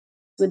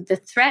with the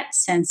threat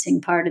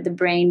sensing part of the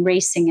brain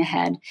racing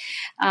ahead.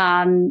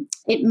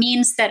 It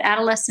means that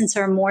adolescents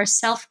are more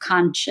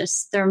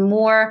self-conscious. They're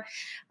more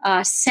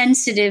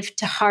sensitive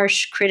to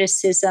harsh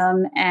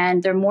criticism,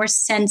 and they're more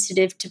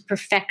sensitive to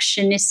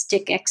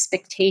perfectionistic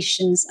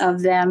expectations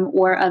of them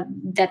or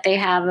that they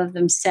have of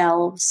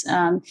themselves.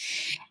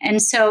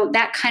 And so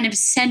that kind of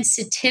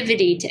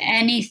sensitivity to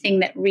anything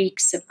that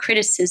reeks of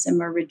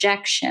criticism or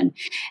rejection.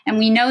 And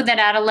we know that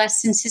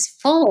adolescence is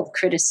full of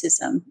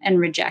criticism and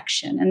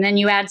rejection. And then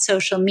you add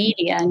social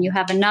media and you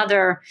have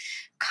another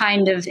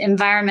kind of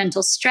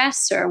environmental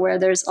stressor where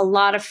there's a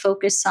lot of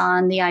focus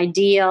on the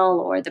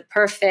ideal or the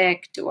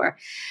perfect or,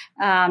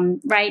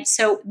 right?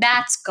 So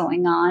that's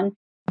going on.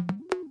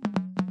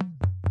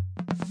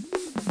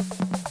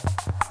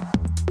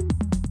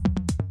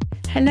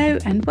 Hello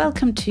and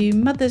welcome to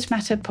Mothers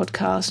Matter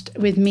podcast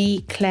with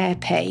me, Claire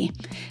Pay.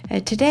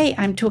 Today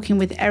I'm talking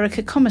with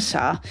Erica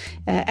Komisar.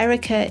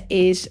 Erica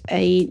is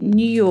a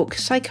New York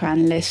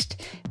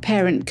psychoanalyst,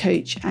 parent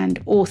coach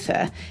and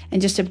author,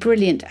 and just a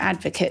brilliant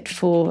advocate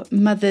for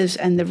mothers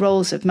and the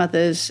roles of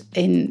mothers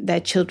in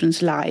their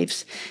children's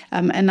lives.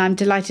 And I'm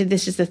delighted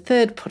this is the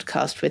third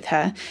podcast with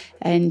her.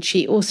 And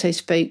she also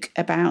spoke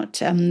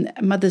about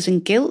mothers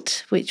and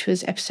guilt, which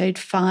was episode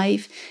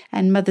 5,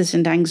 and mothers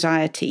and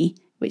anxiety,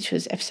 which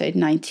was episode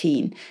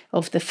 19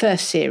 of the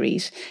first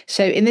series.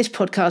 So in this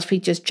podcast,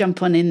 we just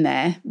jump on in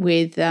there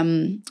with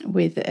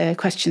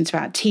questions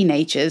about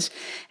teenagers.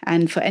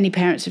 And for any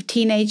parents of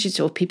teenagers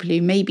or people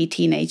who may be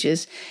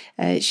teenagers,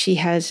 she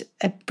has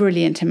a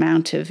brilliant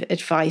amount of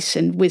advice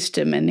and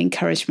wisdom and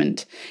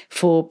encouragement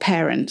for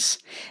parents.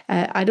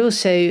 I'd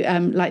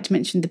also like to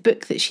mention the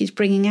book that she's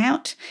bringing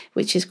out,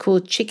 which is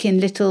called Chicken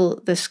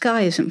Little, The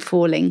Sky Isn't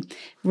Falling,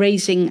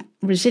 Raising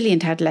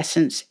Resilient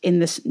Adolescents in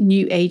this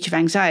New Age of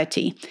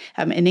Anxiety.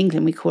 In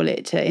England, we call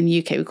it, in the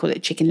UK, we call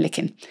it Chicken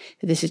Licken.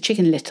 This is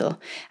Chicken Little.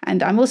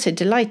 And I'm also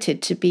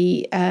delighted to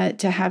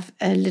have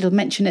a little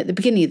mention at the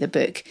beginning of the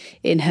book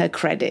in her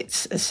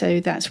credits. So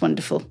that's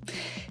wonderful.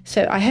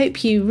 So I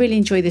hope you really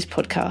enjoy this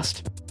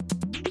podcast.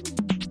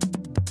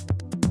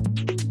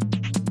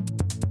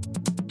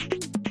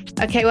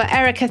 Okay, well,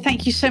 Erica,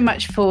 thank you so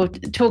much for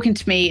talking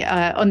to me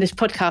on this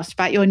podcast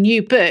about your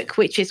new book,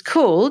 which is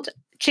called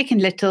Chicken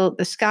Little,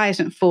 The Sky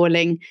Isn't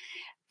Falling,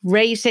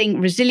 Raising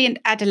Resilient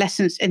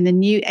Adolescents in the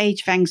New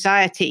Age of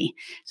Anxiety.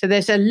 So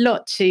there's a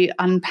lot to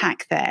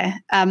unpack there.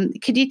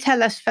 Could you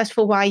tell us, first of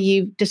all, why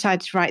you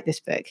decided to write this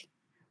book?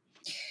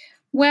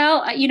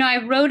 Well,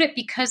 I wrote it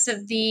because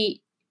of the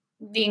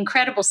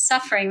incredible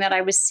suffering that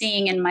I was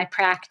seeing in my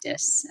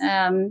practice,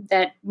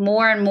 that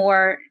more and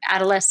more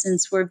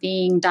adolescents were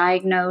being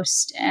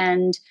diagnosed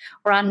and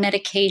were on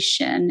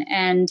medication,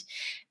 and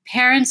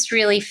parents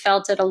really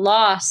felt at a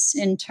loss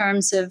in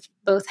terms of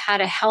both how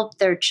to help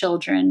their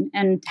children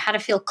and how to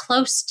feel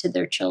close to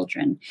their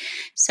children.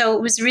 So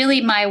it was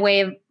really my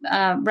way of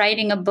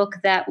writing a book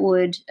that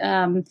would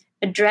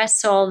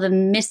address all the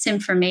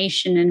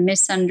misinformation and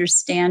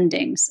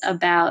misunderstandings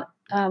about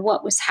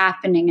what was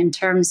happening in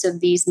terms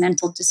of these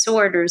mental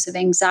disorders of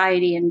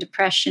anxiety and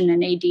depression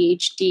and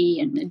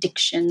ADHD and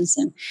addictions.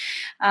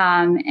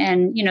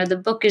 And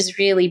the book is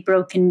really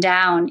broken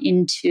down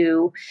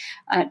into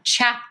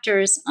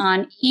chapters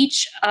on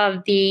each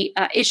of the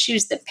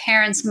issues that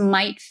parents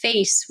might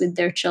face with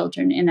their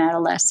children in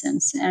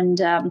adolescence. And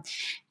I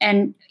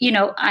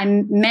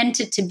meant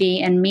it to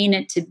be and mean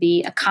it to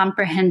be a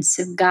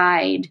comprehensive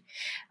guide,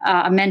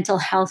 a mental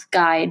health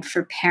guide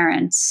for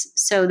parents,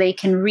 so they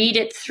can read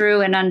it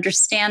through and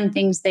understand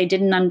things they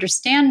didn't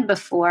understand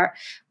before,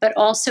 but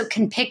also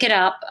can pick it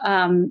up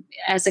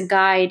as a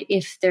guide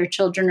if their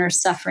children are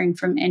suffering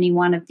from any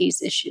one of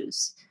these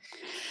issues.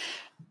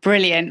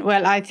 Brilliant.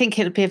 Well, I think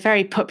it'll be a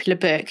very popular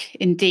book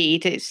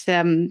indeed. It's,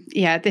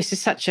 this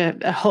is such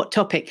a hot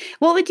topic.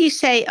 What would you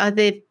say are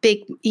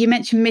you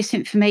mentioned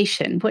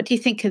misinformation. What do you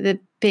think are the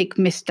big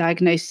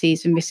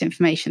misdiagnoses and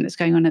misinformation that's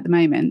going on at the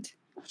moment?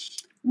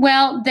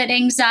 Well, that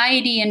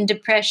anxiety and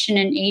depression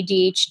and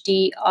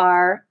ADHD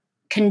are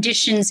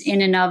conditions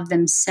in and of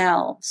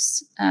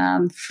themselves,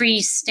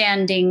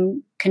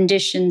 freestanding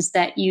conditions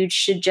that you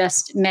should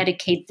just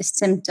medicate the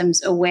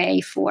symptoms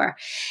away for,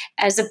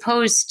 as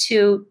opposed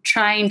to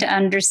trying to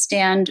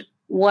understand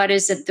what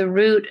is at the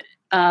root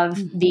of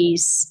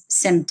these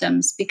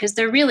symptoms, because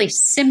they're really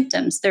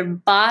symptoms. They're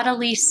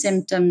bodily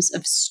symptoms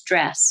of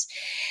stress.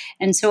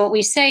 And so what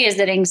we say is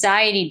that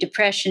anxiety,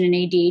 depression, and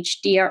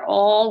ADHD are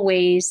all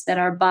ways that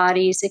our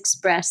bodies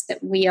express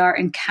that we are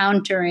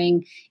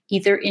encountering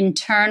either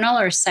internal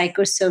or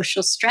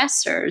psychosocial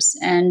stressors.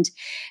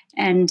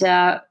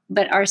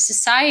 But our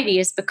society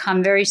has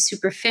become very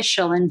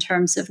superficial in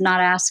terms of not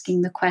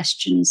asking the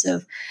questions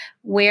of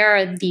where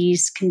are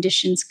these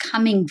conditions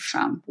coming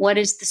from? What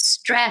is the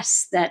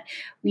stress that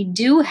we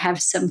do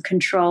have some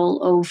control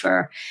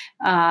over?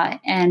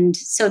 And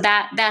so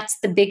that's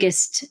the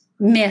biggest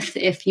myth,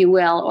 if you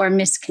will, or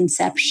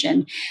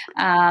misconception.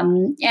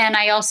 And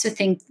I also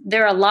think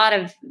there are a lot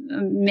of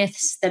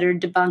myths that are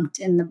debunked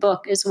in the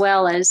book, as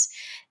well as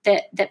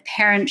that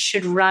parents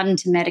should run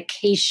to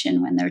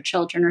medication when their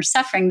children are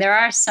suffering. There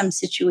are some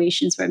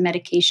situations where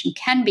medication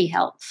can be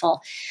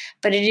helpful,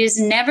 but it is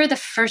never the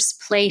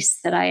first place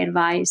that I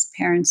advise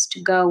parents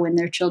to go when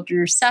their children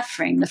are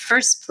suffering. The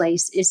first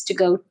place is to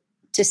go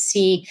to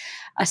see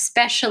a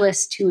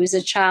specialist who is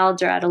a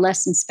child or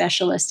adolescent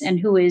specialist and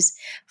who is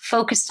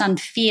focused on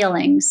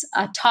feelings,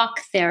 a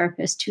talk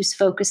therapist who's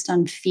focused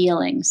on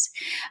feelings,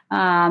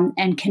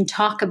 and can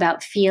talk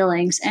about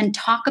feelings and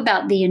talk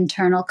about the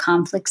internal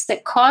conflicts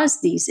that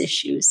cause these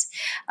issues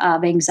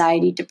of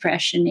anxiety,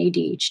 depression,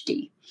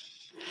 ADHD.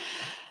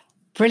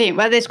 Brilliant.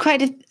 Well, there's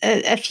quite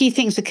a few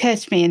things occur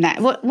to me in that.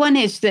 One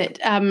is that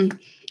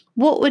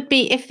what would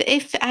be,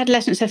 if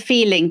adolescents are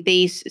feeling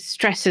these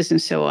stresses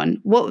and so on,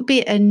 what would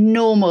be a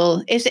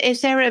normal,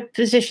 is there a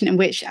position in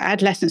which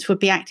adolescents would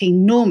be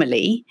acting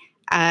normally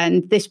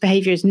and this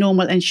behavior is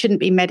normal and shouldn't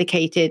be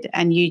medicated,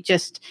 and you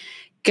just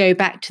go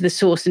back to the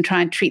source and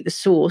try and treat the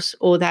source,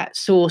 or that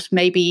source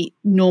may be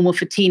normal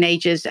for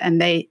teenagers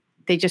and they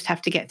just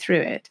have to get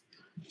through it?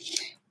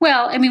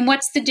 Well, I mean,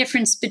 what's the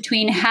difference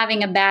between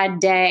having a bad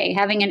day,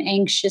 having an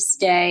anxious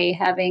day,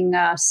 having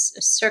a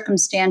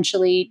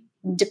circumstantially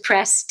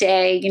depressed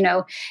day? You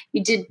know,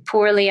 you did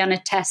poorly on a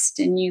test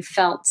and you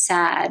felt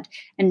sad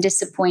and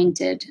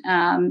disappointed,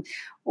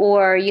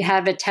 or you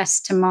have a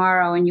test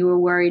tomorrow and you were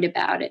worried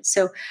about it.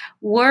 So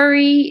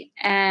worry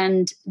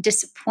and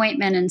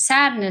disappointment and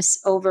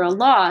sadness over a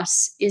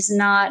loss is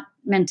not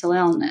mental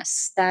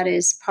illness. That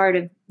is part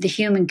of the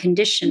human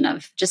condition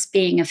of just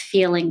being a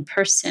feeling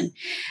person.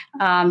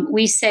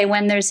 We say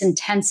when there's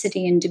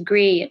intensity and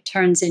degree, it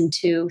turns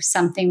into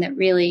something that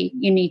really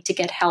you need to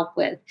get help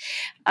with.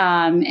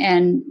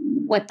 And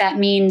what that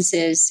means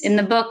is, in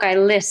the book, I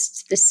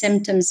list the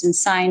symptoms and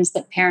signs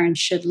that parents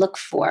should look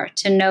for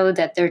to know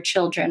that their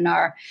children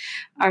are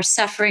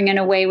suffering in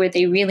a way where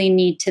they really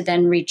need to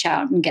then reach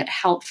out and get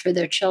help for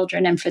their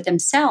children and for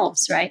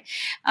themselves, right?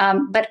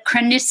 But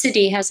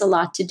chronicity has a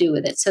lot to do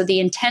with it. So the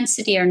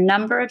intensity or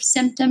number of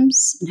symptoms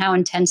and how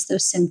intense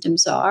those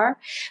symptoms are,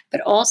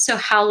 but also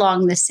how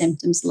long the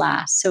symptoms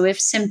last. So if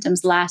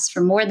symptoms last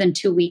for more than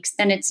 2 weeks,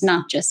 then it's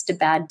not just a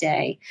bad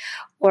day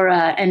or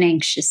an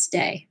anxious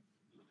day.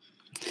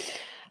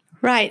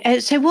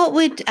 Right. So what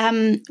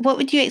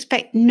would you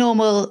expect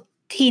normal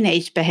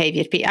teenage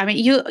behavior to be? I mean,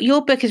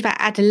 your book is about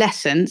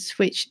adolescence,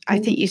 which I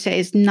think you say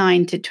is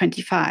 9 to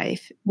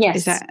 25. Yes.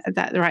 Is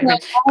that the right word?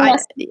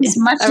 It's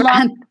much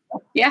longer.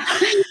 Yeah.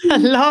 A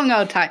long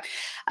old time.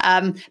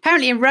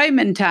 Apparently in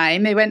Roman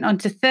time, it went on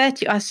to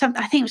 30 or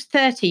something. I think it was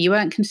 30. You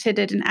weren't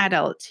considered an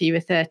adult till you were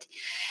 30.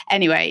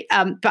 Anyway,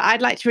 but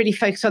I'd like to really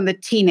focus on the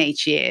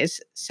teenage years.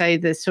 So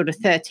the sort of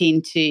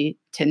 13 to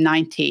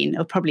 19,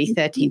 or probably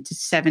 13 to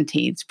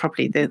 17 is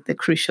probably the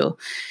crucial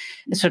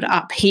sort of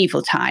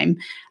upheaval time.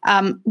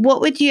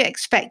 What would you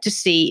expect to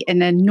see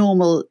in a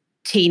normal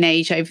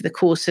teenage over the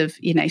course of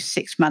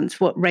 6 months?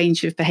 What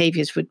range of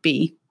behaviors would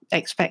be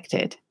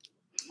expected?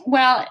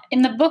 Well,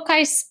 in the book,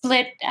 I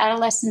split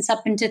adolescence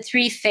up into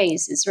 3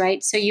 phases,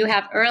 right? So you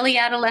have early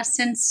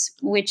adolescence,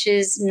 which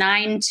is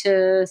 9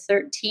 to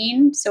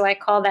 13. So I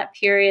call that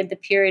period the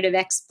period of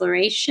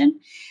exploration.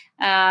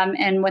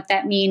 And what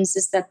that means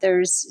is that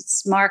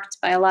it's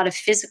marked by a lot of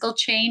physical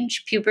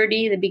change,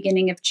 puberty, the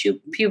beginning of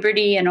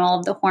puberty, and all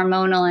of the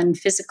hormonal and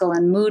physical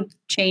and mood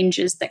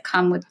changes that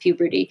come with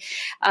puberty.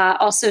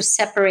 Also,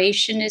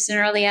 separation is in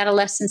early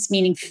adolescence,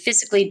 meaning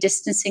physically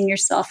distancing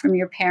yourself from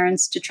your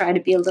parents to try to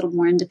be a little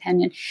more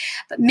independent.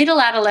 But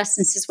middle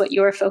adolescence is what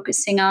you're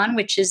focusing on,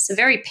 which is a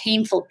very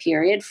painful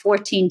period,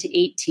 14 to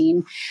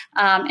 18.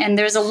 And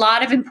there's a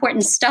lot of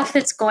important stuff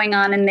that's going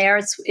on in there.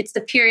 It's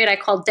the period I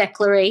call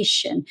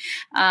declaration.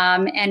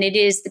 And it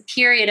is the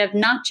period of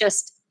not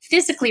just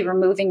physically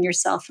removing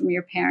yourself from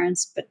your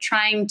parents, but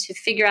trying to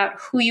figure out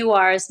who you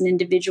are as an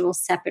individual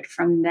separate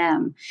from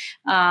them,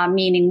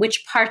 meaning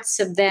which parts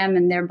of them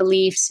and their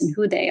beliefs and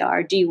who they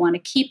are do you want to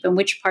keep and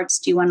which parts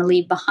do you want to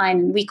leave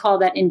behind. And we call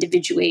that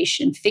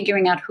individuation,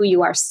 figuring out who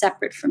you are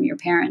separate from your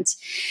parents.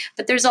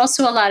 But there's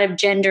also a lot of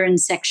gender and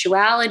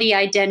sexuality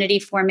identity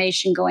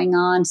formation going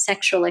on,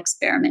 sexual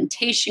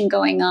experimentation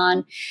going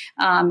on.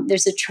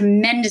 There's a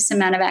tremendous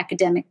amount of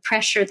academic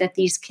pressure that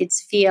these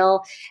kids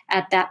feel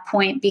at that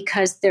point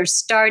because they're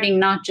starting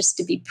not just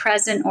to be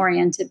present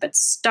oriented, but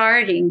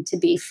starting to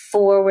be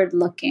forward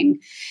looking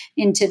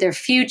into their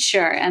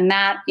future. And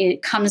that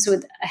it comes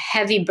with a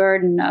heavy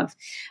burden of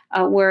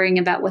worrying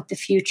about what the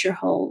future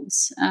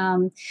holds.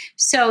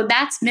 So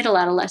that's middle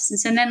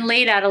adolescence. And then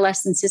late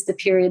adolescence is the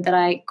period that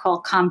I call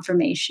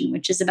confirmation,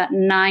 which is about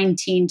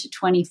 19 to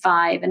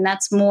 25. And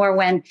that's more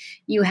when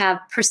you have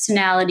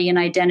personality and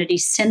identity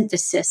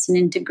synthesis and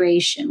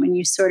integration, when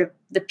you sort of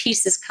the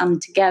pieces come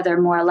together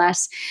more or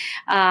less,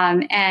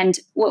 and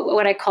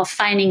what I call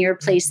finding your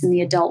place in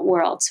the adult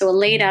world. So a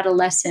late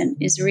adolescent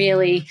is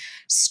really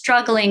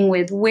struggling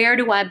with, where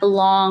do I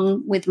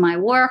belong with my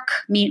work?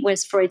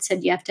 As Freud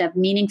said, you have to have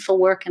meaningful meaningful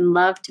work and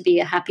love to be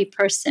a happy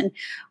person?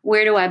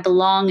 Where do I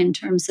belong in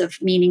terms of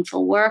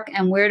meaningful work?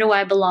 And where do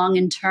I belong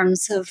in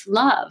terms of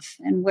love?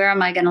 And where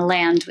am I going to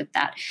land with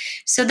that?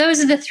 So those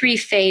are the three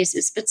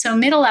phases. But so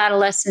middle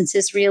adolescence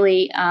is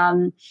really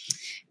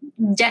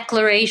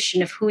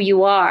declaration of who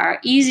you are.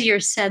 Easier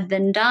said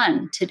than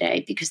done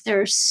today because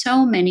there are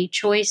so many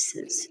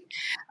choices.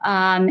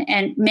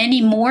 And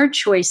many more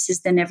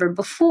choices than ever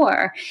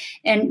before.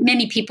 And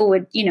many people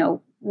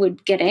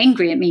would get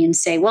angry at me and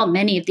say, well,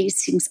 many of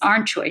these things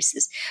aren't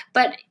choices.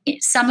 But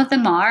some of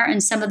them are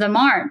and some of them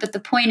aren't. But the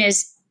point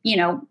is,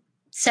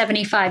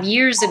 75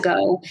 years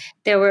ago,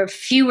 there were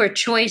fewer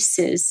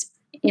choices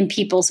in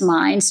people's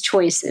minds,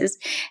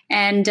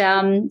 and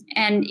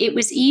it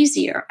was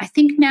easier. I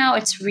think now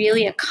it's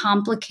really a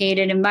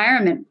complicated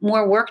environment.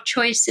 More work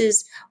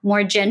choices,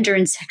 more gender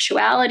and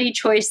sexuality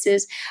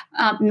choices,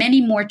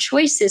 many more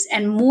choices,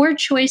 and more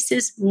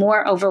choices,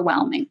 more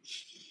overwhelming.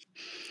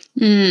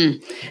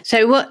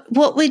 So,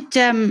 what would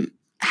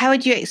how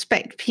would you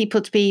expect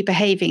people to be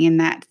behaving in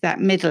that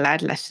middle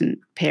adolescent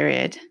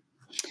period?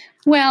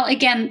 Well,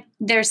 again,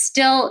 there's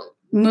still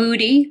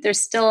moody. There's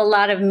still a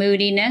lot of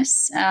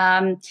moodiness.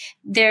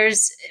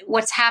 There's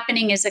what's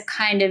happening is a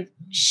kind of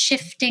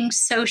shifting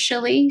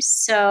socially.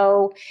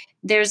 So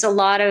there's a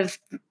lot of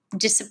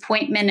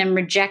disappointment and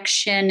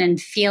rejection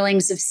and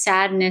feelings of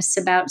sadness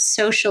about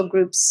social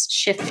groups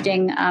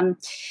shifting.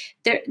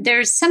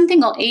 There's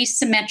something called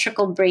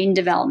asymmetrical brain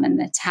development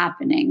that's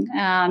happening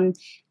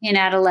in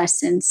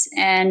adolescence.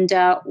 And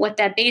what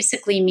that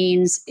basically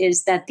means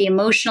is that the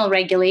emotional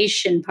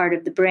regulation part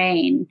of the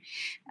brain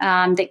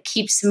that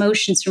keeps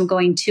emotions from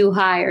going too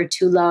high or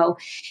too low,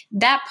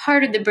 that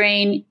part of the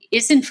brain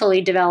isn't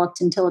fully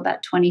developed until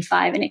about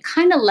 25, and it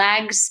kind of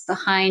lags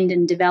behind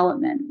in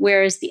development,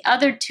 whereas the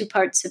other two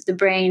parts of the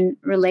brain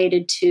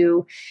related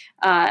to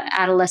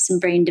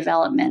adolescent brain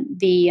development,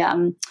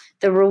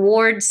 the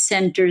reward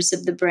centers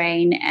of the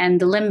brain and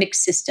the limbic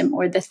system,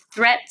 or the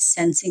threat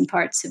sensing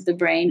parts of the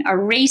brain, are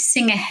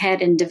racing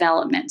ahead in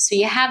development. So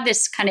you have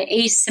this kind of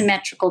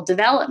asymmetrical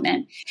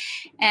development,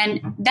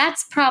 and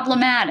that's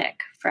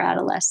problematic for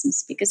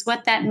adolescents, because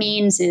what that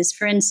means is,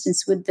 for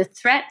instance, with the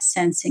threat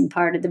sensing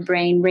part of the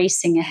brain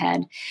racing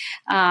ahead,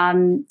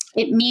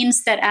 it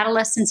means that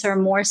adolescents are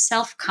more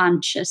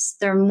self-conscious.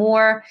 They're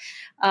more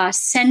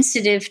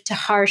sensitive to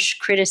harsh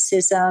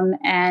criticism,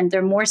 and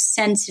they're more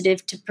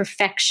sensitive to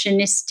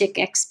perfectionistic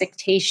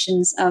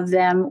expectations of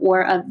them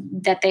or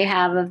that they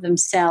have of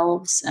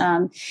themselves.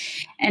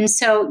 And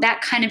so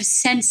that kind of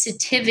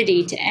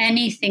sensitivity to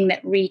anything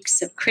that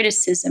reeks of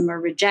criticism or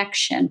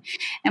rejection.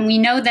 And we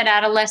know that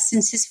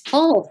adolescence is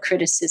full of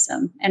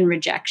criticism and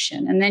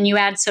rejection. And then you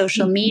add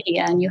social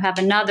media and you have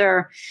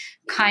another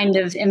kind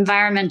of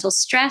environmental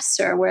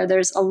stressor where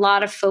there's a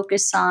lot of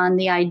focus on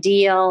the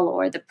ideal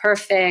or the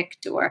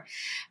perfect or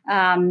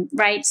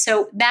right.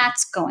 So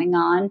that's going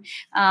on.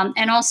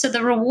 And also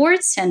the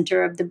reward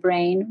center of the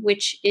brain,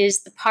 which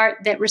is the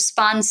part that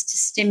responds to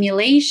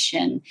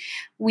stimulation.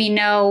 We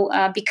know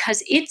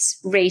because it's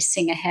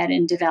racing ahead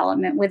in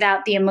development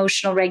without the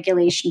emotional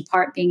regulation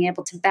part being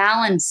able to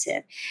balance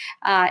it.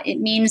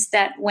 It means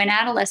that when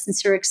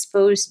adolescents are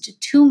exposed to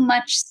too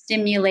much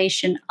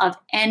stimulation of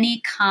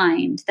any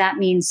kind, that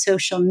means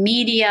social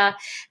media,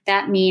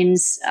 that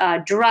means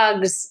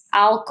drugs,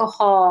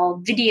 alcohol,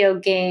 video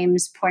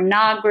games,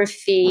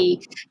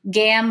 pornography,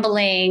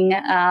 gambling,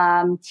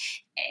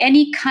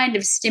 any kind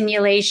of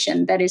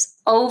stimulation that is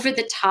over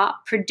the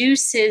top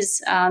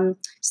produces, so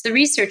the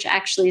research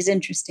actually is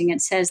interesting.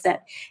 It says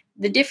that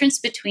the difference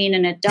between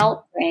an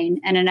adult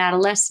brain and an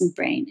adolescent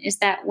brain is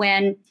that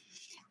when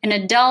an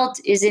adult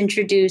is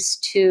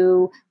introduced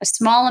to a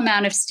small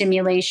amount of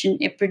stimulation,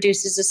 it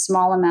produces a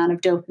small amount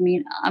of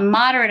dopamine. A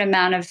moderate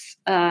amount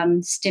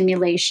of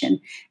stimulation,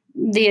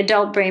 the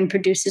adult brain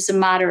produces a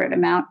moderate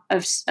amount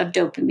of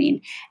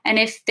dopamine. And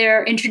if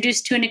they're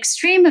introduced to an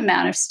extreme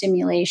amount of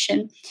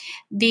stimulation,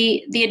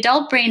 the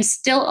adult brain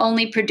still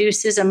only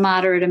produces a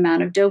moderate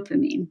amount of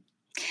dopamine.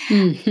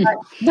 Mm-hmm. But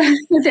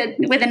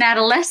with an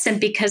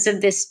adolescent, because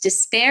of this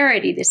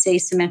disparity, this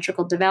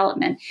asymmetrical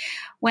development,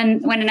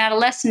 when an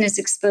adolescent is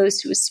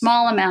exposed to a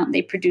small amount,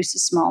 they produce a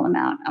small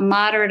amount. A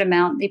moderate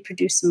amount, they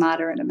produce a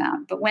moderate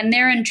amount. But when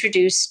they're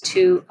introduced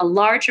to a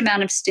large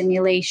amount of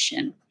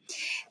stimulation,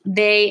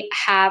 they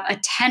have a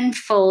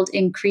 10-fold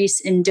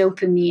increase in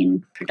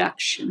dopamine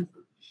production.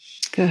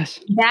 Gosh.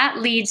 That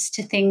leads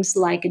to things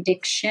like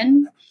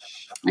addiction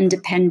and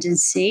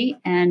dependency.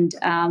 And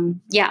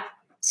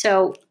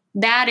so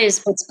that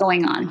is what's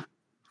going on.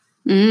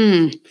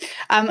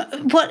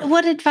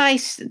 What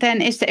advice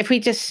then is that, if we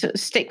just sort of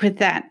stick with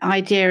that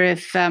idea of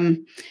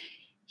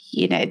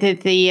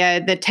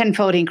the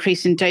tenfold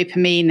increase in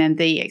dopamine and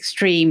the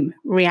extreme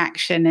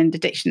reaction and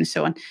addiction and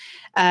so on,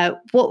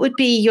 what would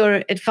be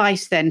your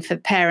advice then for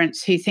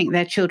parents who think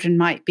their children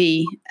might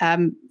be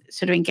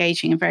sort of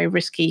engaging in very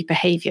risky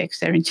behavior because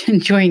they're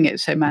enjoying it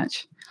so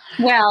much?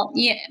 Well,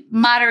 yeah,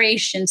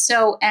 moderation.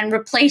 And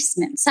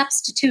replacement,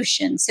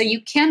 substitution. So you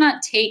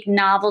cannot take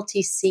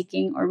novelty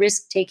seeking or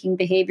risk taking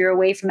behavior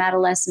away from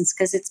adolescents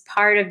because it's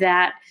part of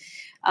that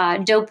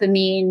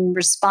dopamine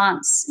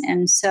response.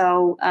 And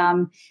so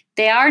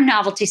they are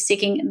novelty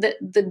seeking.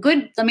 The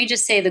good, let me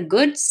just say the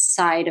good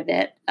side of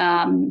it,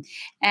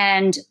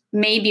 and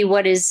maybe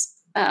what is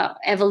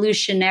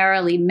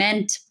evolutionarily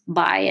meant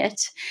by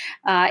it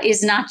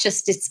is not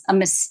just it's a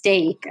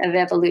mistake of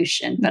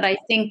evolution, but I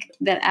think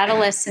that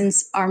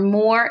adolescents are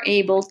more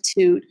able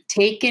to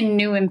take in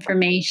new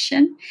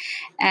information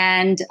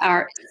and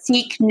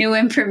seek new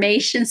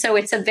information. So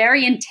it's a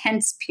very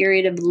intense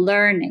period of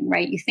learning,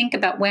 right? You think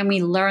about when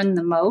we learn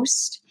the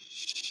most.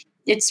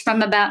 It's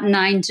from about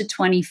 9 to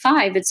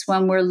 25. It's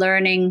when we're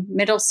learning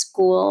middle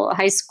school,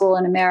 high school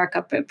in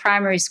America,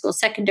 primary school,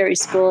 secondary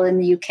school in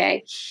the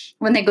UK,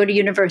 when they go to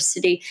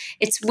university.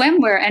 It's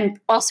when and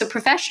also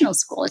professional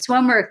school. It's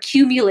when we're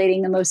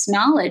accumulating the most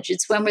knowledge.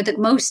 It's when we're the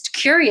most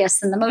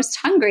curious and the most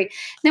hungry. And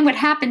then what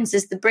happens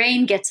is the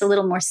brain gets a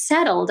little more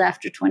settled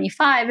after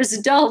 25 as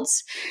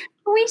adults.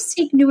 We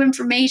seek new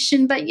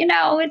information, but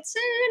it's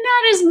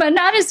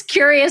not as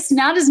curious,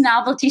 not as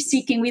novelty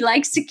seeking. We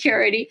like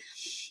security.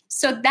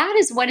 So that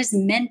is what is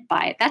meant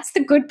by it. That's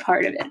the good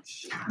part of it.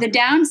 The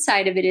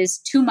downside of it is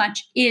too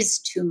much is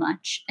too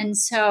much. And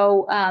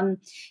so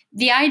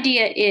the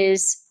idea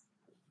is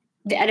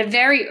that at a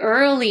very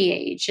early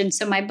age, and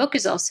so my book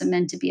is also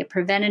meant to be a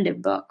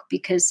preventative book,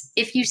 because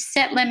if you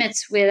set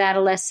limits with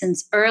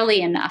adolescents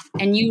early enough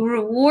and you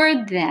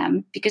reward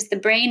them, because the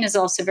brain is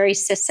also very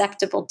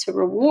susceptible to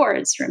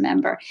rewards,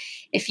 remember,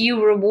 if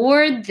you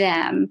reward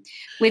them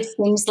with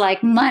things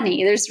like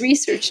money, there's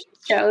research to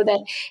show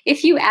that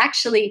if you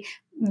actually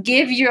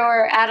give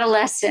your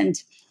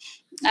adolescent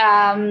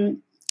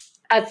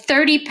a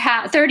 30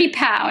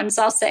 pounds,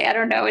 I'll say, I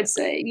don't know. It's,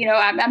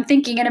 I'm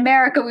thinking in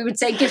America, we would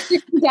say give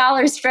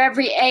 $50 for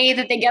every A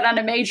that they get on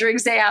a major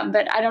exam,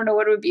 but I don't know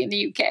what it would be in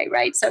the UK,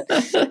 right? So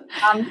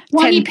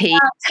 20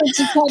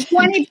 pounds,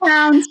 20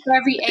 pounds for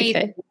every A.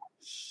 Okay.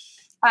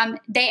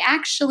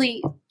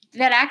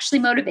 That actually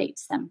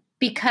motivates them,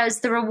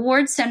 because the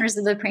reward centers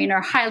of the brain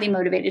are highly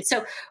motivated.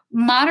 So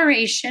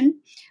moderation,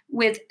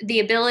 with the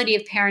ability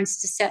of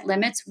parents to set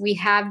limits. We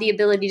have the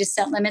ability to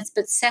set limits,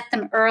 but set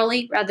them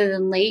early rather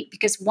than late,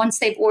 because once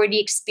they've already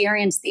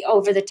experienced the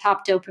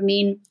over-the-top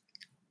dopamine,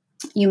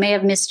 you may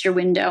have missed your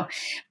window.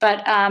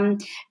 But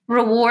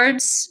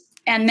rewards,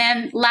 and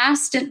then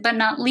last but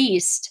not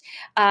least,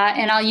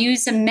 and I'll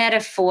use a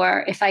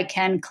metaphor if I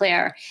can,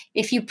 Claire.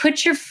 If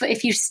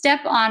you step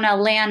on a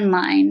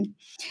landmine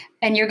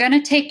and you're going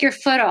to take your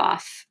foot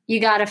off, you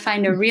got to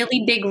find a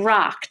really big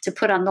rock to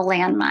put on the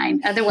landmine.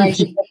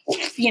 Otherwise,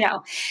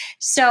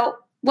 So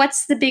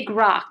what's the big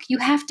rock? You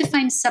have to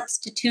find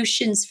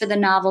substitutions for the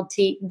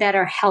novelty that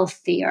are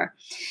healthier.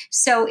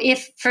 So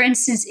for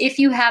instance, if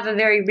you have a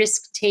very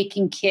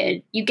risk-taking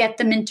kid, you get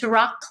them into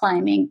rock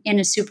climbing in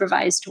a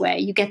supervised way.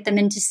 You get them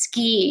into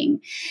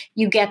skiing.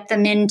 You get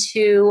them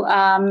into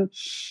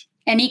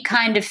any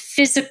kind of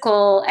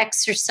physical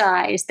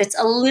exercise that's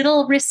a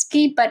little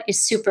risky but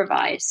is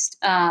supervised.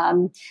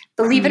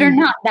 Believe it or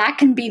not, that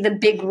can be the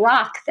big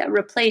rock that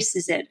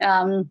replaces it.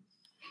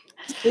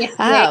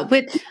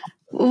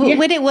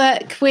 Would it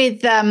work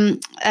with,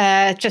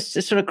 just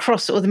to sort of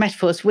cross all the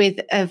metaphors, with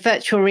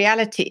virtual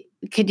reality?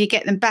 Could you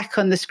get them back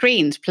on the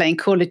screens playing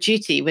Call of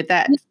Duty with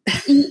that?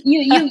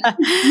 You can,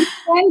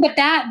 but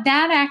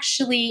that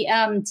actually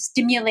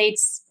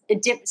stimulates.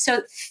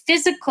 So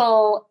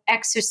physical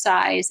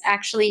exercise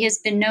actually has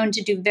been known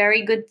to do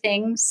very good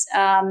things.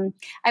 I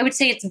would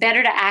say it's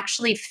better to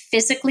actually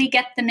physically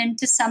get them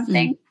into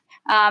something.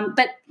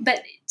 But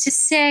to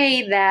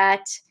say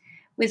that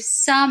with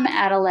some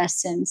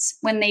adolescents,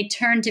 when they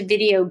turn to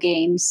video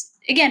games,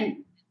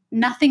 again,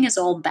 nothing is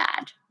all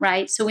bad,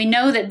 right? So we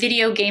know that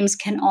video games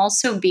can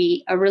also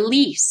be a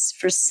release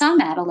for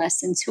some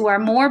adolescents who are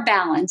more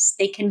balanced.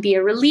 They can be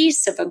a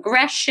release of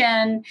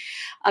aggression,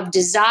 of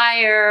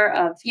desire,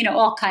 of,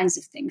 all kinds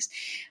of things.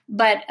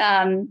 But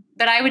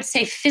I would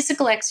say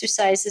physical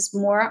exercise is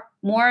more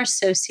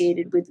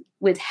associated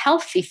with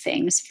healthy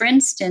things. For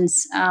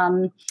instance,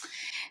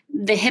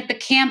 the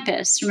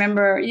hippocampus.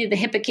 Remember, the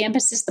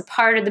hippocampus is the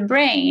part of the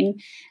brain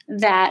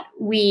that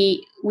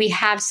we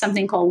have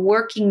something called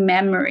working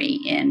memory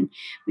in,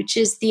 which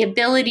is the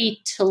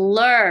ability to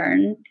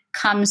learn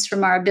comes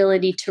from our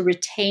ability to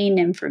retain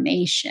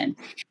information.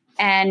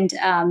 And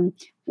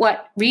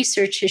what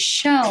research has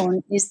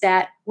shown is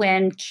that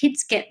when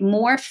kids get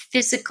more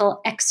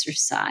physical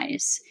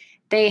exercise,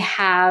 they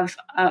have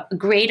a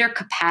greater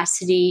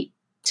capacity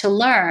to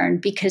learn,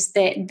 because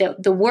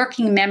the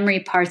working memory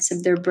parts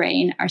of their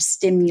brain are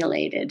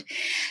stimulated.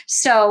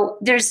 So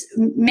there's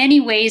many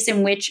ways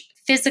in which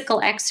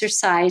physical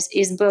exercise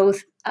is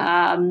both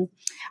a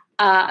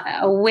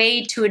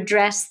way to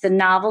address the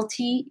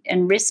novelty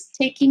and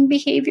risk-taking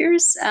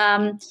behaviors,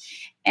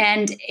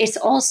 and it's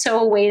also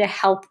a way to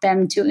help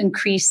them to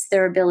increase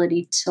their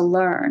ability to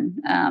learn.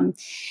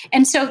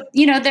 And so,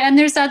 and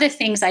there's other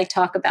things I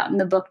talk about in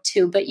the book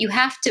too, but you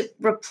have to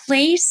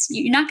replace,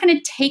 you're not going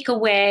to take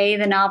away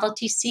the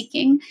novelty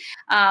seeking.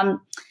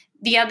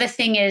 The other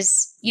thing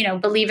is,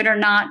 believe it or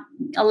not,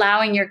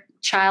 allowing your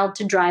child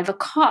to drive a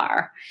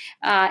car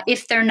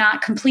if they're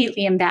not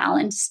completely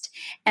imbalanced,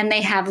 and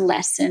they have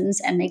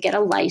lessons and they get a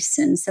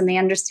license and they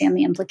understand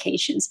the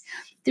implications.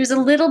 There's a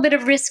little bit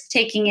of risk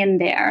taking in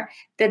there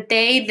that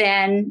they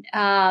then,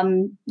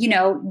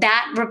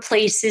 that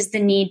replaces the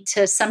need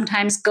to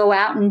sometimes go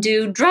out and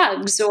do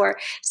drugs. Or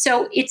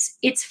so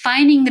it's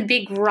finding the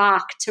big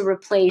rock to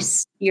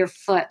replace your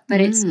foot, but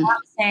it's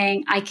not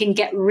saying I can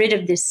get rid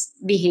of this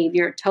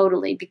behavior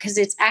totally, because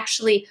it's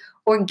actually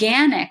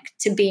organic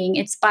to being,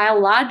 it's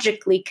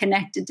biologically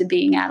connected to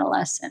being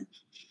adolescent.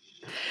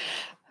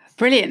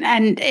 Brilliant.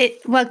 And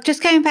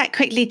just going back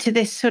quickly to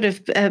this sort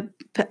of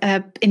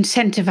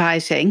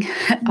incentivizing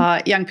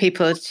our young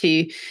people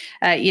to,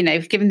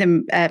 giving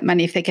them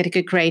money if they get a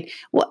good grade.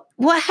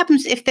 What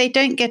happens if they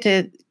don't get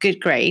a good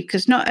grade?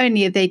 Because not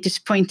only are they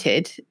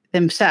disappointed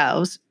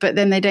themselves, but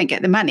then they don't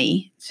get the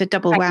money. It's a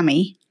double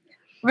whammy.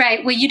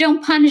 Right. Well, you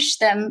don't punish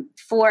them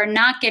for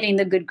not getting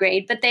the good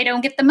grade, but they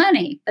don't get the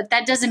money. But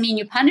that doesn't mean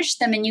you punish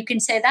them, and you can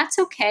say, that's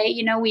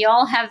okay. We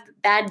all have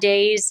bad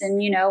days, and,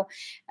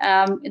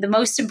 the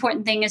most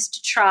important thing is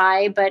to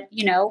try. But,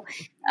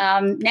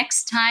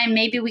 next time,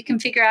 maybe we can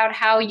figure out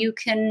how you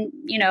can,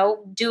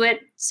 do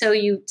it so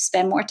you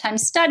spend more time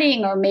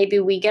studying, or maybe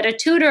we get a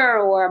tutor,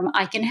 or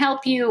I can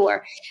help you,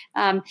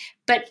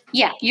 but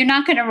yeah, you're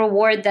not going to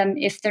reward them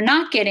if they're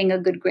not getting a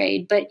good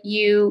grade, but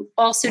you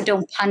also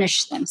don't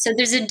punish them. So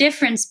there's a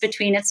difference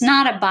between, it's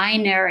not a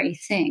binary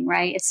thing,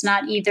 right? It's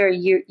not either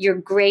you're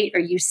great or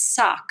you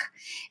suck.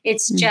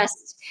 It's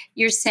just,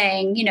 you're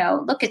saying,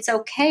 look, it's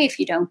okay if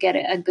you don't get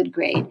a good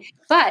grade,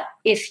 but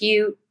if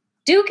you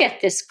do get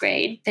this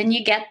grade, then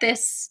you get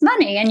this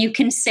money, and you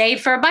can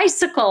save for a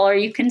bicycle, or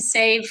you can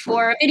save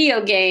for a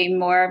video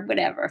game, or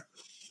whatever.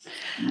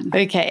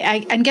 Okay.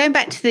 And going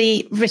back to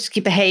the risky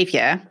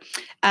behavior,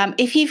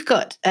 if you've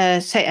got,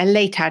 say, a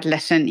late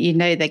adolescent,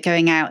 they're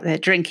going out, they're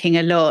drinking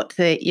a lot,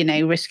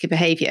 risky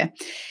behavior,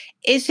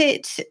 is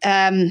it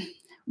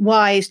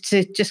wise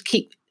to just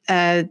keep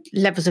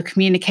levels of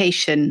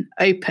communication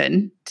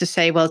open to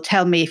say, well,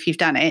 tell me if you've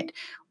done it?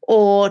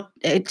 Or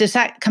does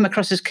that come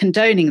across as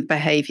condoning the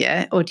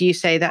behavior? Or do you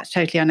say that's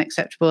totally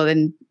unacceptable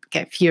and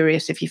get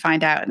furious if you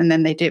find out, and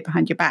then they do it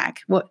behind your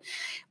back?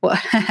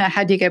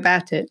 How do you go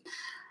about it?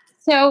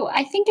 So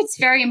I think it's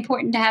very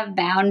important to have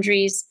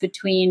boundaries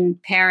between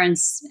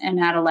parents and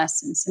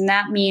adolescents. And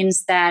that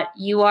means that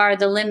you are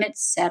the limit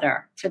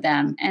setter for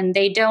them, and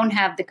they don't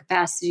have the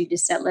capacity to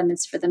set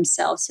limits for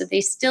themselves. So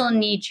they still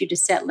need you to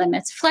set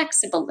limits,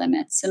 flexible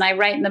limits. And I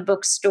write in the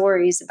book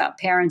stories about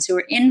parents who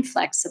are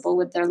inflexible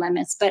with their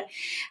limits. But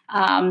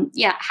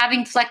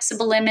having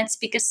flexible limits,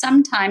 because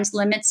sometimes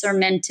limits are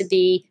meant to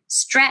be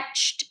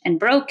stretched and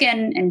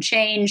broken and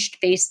changed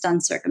based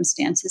on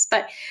circumstances.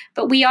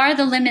 But we are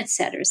the limit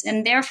setters,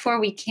 and therefore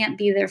we can't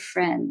be their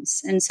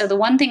friends. And so the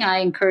one thing I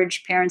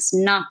encourage parents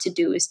not to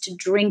do is to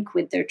drink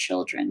with their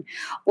children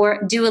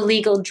or do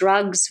illegal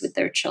drugs with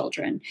their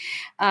children.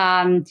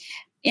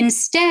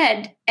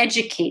 Instead,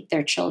 educate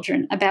their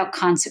children about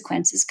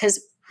consequences,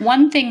 because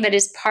one thing that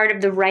is part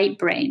of the right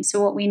brain. So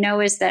what we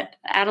know is that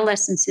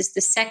adolescence is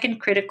the second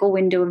critical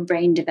window of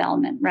brain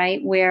development,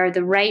 right? Where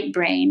the right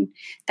brain,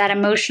 that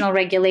emotional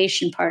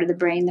regulation part of the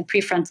brain, the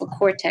prefrontal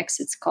cortex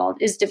it's called,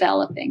 is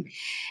developing.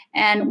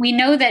 And we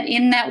know that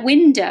in that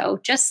window,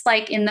 just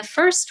like in the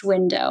first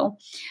window,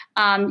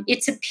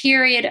 it's a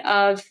period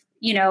of,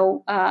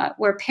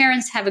 where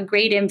parents have a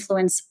great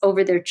influence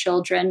over their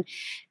children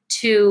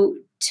to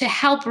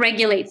help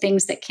regulate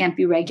things that can't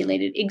be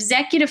regulated.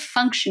 Executive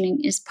functioning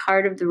is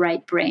part of the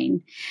right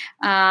brain.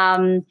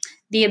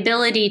 The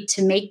ability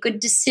to make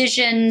good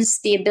decisions,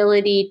 the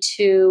ability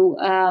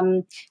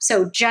to,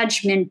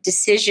 judgment,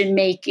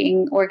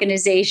 decision-making,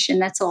 organization,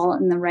 that's all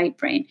in the right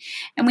brain.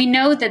 And we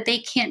know that they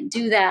can't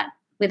do that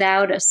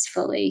without us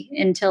fully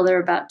until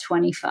they're about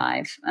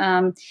 25.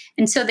 And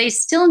so they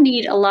still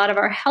need a lot of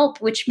our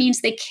help, which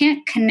means they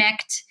can't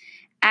connect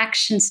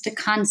actions to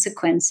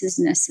consequences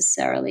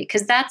necessarily,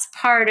 because that's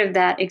part of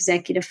that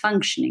executive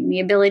functioning, the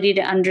ability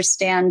to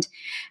understand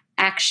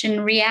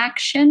action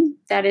reaction.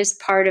 That is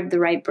part of the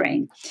right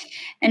brain.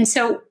 And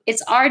so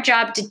it's our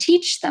job to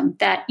teach them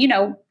that,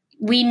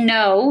 we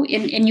know,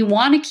 and you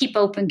want to keep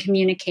open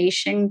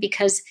communication,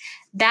 because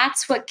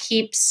that's what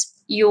keeps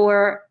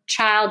your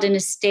child in a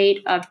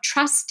state of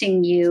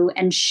trusting you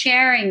and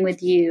sharing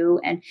with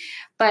you.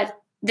 But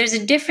there's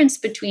a difference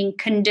between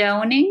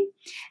condoning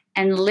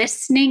and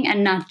listening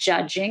and not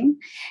judging,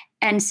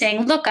 and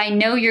saying, look, I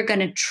know you're going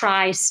to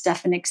try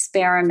stuff and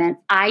experiment.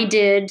 I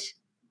did,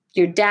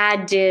 your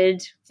dad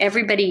did,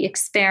 everybody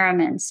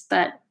experiments,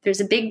 but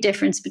there's a big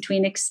difference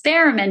between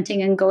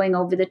experimenting and going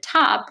over the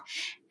top.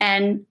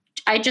 And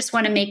I just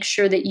want to make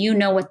sure that you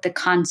know what the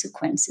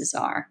consequences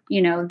are,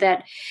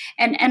 that,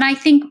 and I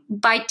think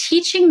by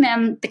teaching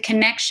them the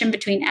connection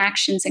between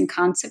actions and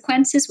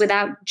consequences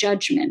without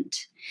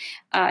judgment,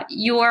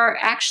 you're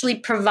actually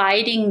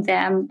providing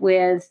them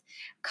with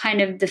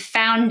kind of the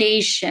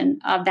foundation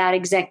of that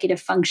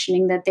executive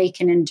functioning that they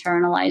can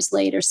internalize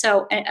later.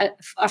 So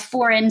a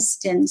for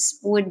instance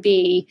would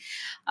be,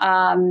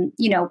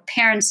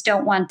 parents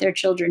don't want their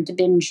children to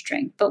binge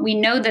drink, but we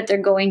know that they're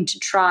going to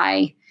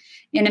try,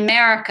 in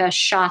America,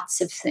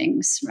 shots of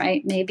things,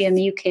 right? Maybe in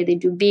the UK they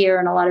do beer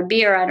and a lot of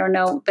beer, I don't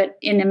know. But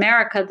in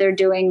America, they're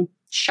doing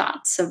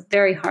shots of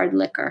very hard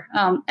liquor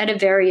at a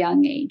very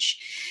young age.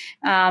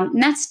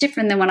 And that's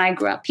different than when I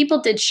grew up.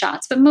 People did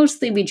shots, but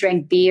mostly we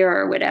drank beer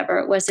or whatever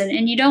it was.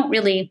 And you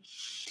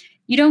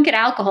don't get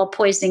alcohol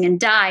poisoning and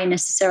die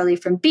necessarily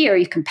from beer.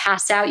 You can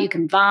pass out, you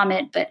can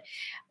vomit, but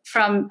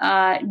from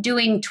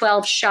doing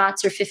 12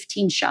 shots or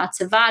 15 shots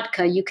of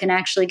vodka, you can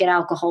actually get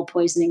alcohol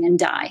poisoning and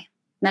die.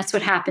 And that's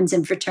what happens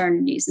in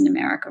fraternities in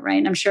America, right?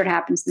 And I'm sure it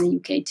happens in the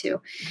UK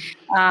too.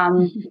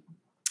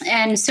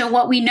 And so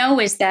what we know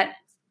is that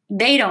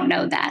they don't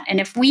know that.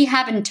 And if we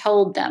haven't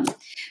told them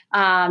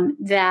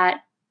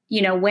that,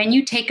 when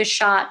you take a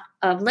shot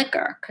of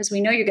liquor, because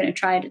we know you're going to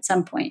try it at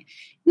some point,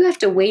 you have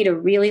to wait a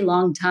really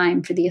long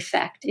time for the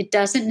effect. It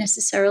doesn't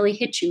necessarily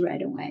hit you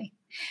right away.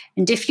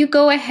 And if you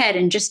go ahead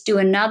and just do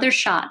another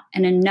shot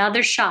and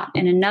another shot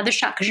and another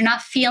shot because you're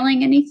not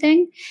feeling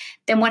anything,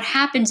 then what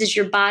happens is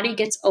your body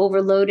gets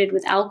overloaded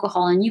with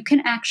alcohol and you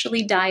can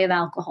actually die of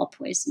alcohol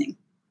poisoning.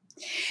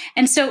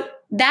 And so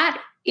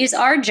that is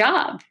our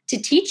job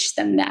to teach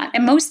them that.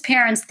 And most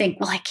parents think,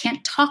 well, I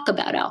can't talk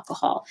about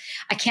alcohol.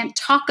 I can't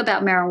talk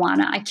about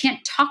marijuana. I can't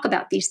talk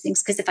about these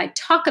things because if I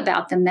talk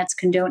about them, that's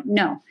condoned.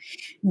 No,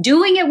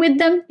 doing it with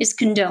them is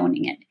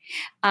condoning it.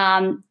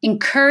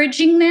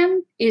 Encouraging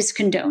them is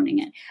condoning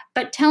it.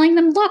 But telling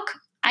them, look,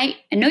 I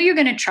know you're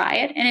going to try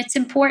it, and it's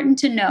important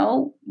to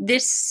know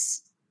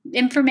this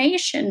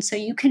information so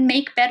you can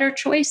make better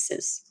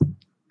choices.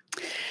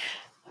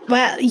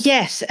 Well,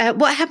 yes.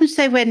 What happens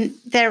though when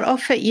they're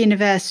off at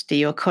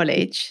university or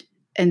college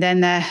and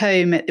then they're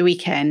home at the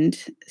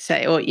weekend,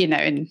 say, or,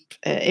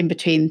 in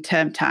between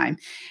term time?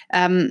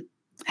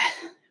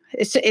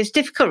 It's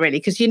difficult really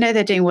because,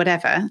 they're doing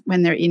whatever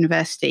when they're at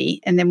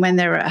university. And then when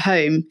they're at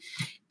home,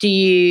 do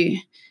you,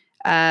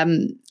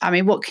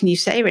 what can you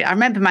say? Really? I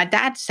remember my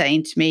dad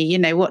saying to me,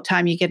 what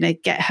time are you going to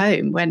get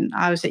home when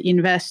I was at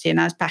university and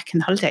I was back in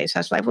the holidays? I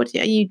was like, what,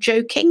 are you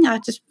joking? I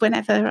just,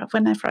 whenever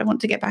I want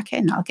to get back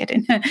in, I'll get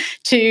in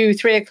 2,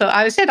 3 o'clock.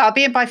 I said, I'll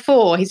be in by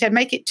 4. He said,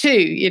 make it 2,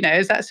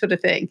 is that sort of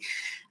thing.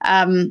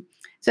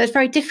 So it's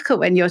very difficult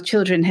when your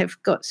children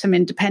have got some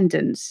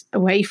independence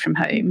away from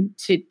home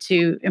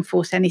to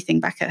enforce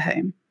anything back at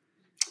home.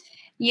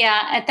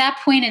 Yeah, at that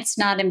point, it's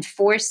not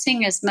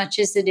enforcing as much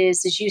as it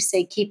is, as you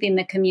say, keeping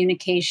the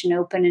communication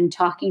open and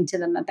talking to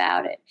them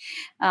about it.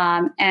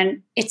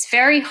 And it's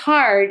very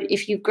hard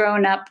if you've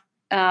grown up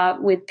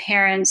with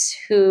parents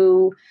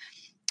who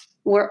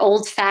were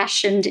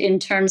old-fashioned in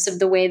terms of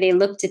the way they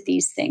looked at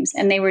these things.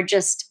 And they were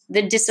just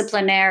the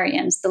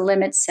disciplinarians, the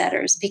limit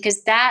setters,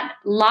 because that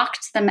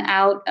locked them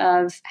out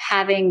of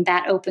having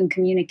that open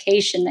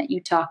communication that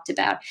you talked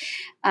about,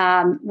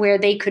 where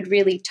they could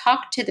really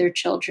talk to their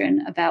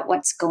children about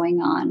what's going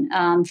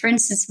on. For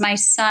instance,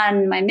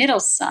 my middle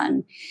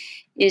son,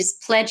 is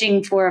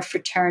pledging for a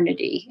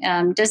fraternity.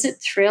 Does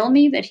it thrill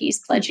me that he's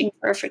pledging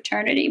for a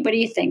fraternity? What do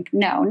you think?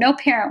 No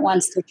parent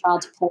wants their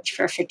child to pledge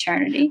for a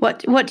fraternity.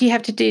 What do you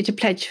have to do to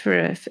pledge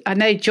for I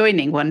know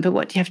joining one, but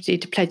what do you have to do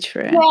to pledge for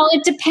it? Well,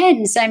 it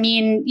depends. I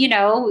mean,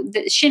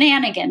 the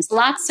shenanigans,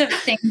 lots of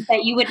things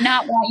that you would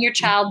not want your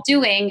child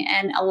doing.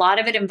 And a lot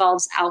of it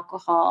involves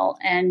alcohol.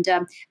 And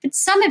but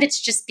some of it's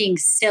just being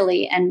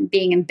silly and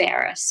being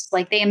embarrassed.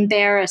 Like they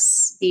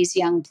embarrass these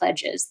young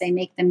pledges. They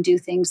make them do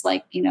things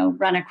like,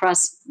 run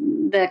across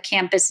the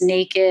campus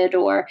naked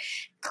or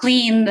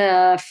clean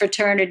the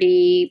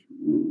fraternity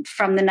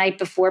from the night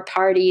before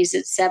parties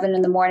at 7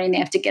 a.m. They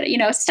have to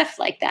get, stuff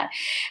like that.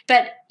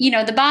 But,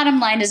 the bottom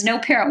line is no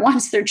parent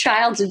wants their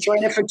child to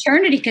join a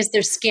fraternity because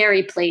they're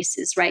scary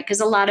places, right?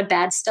 Because a lot of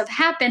bad stuff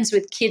happens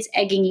with kids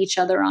egging each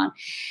other on.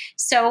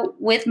 So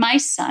with my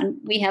son,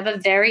 we have a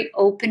very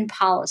open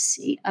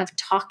policy of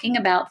talking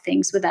about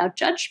things without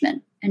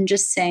judgment and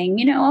just saying,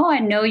 I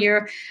know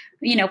you're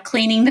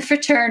cleaning the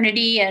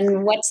fraternity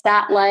and what's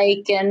that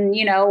like? And,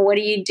 what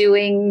are you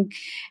doing?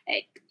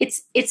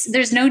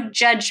 There's no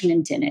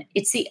judgment in it.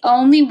 It's the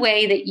only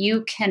way that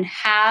you can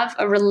have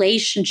a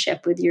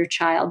relationship with your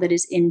child that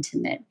is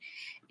intimate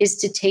is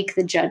to take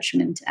the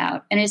judgment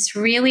out. And it's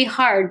really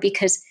hard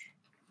because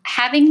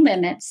having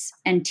limits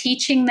and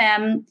teaching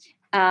them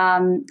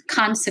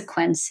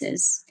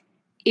consequences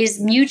is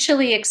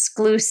mutually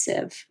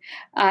exclusive.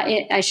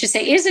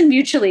 Isn't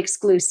mutually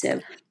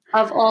exclusive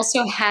of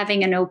also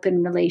having an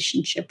open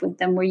relationship with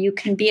them where you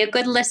can be a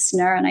good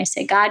listener. And I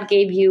say, God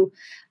gave you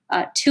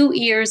 2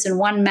 ears and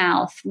 1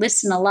 mouth.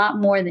 Listen a lot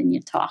more than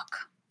you talk.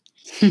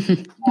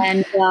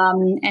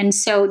 And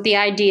so the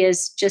idea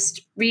is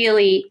just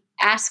really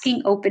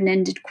asking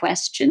open-ended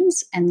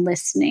questions and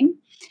listening.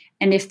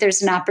 And if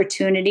there's an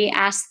opportunity,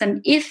 ask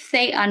them if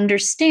they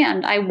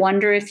understand. I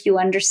wonder if you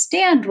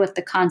understand what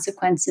the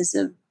consequences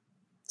of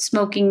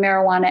smoking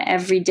marijuana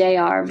every day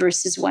are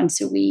versus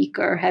once a week?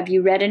 Or have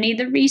you read any of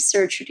the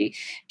research? Or do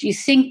you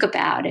think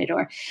about it?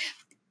 Or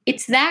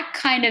it's that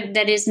kind of,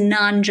 that is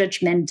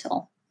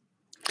non-judgmental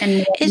and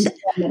more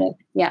informative.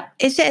 Yeah.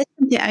 Is it,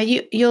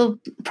 you'll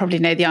probably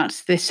know the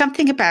answer to this,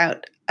 something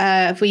about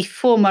we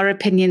form our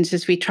opinions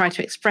as we try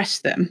to express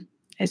them?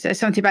 Is there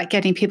something about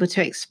getting people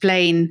to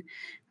explain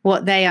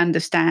what they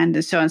understand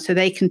and so on, so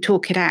they can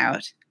talk it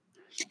out?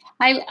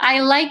 I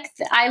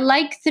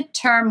like the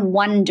term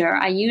wonder.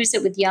 I use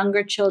it with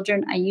younger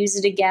children. I use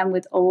it again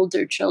with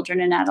older children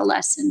and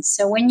adolescents.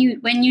 So when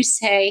you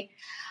say,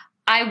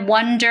 I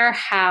wonder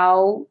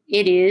how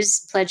it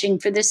is pledging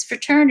for this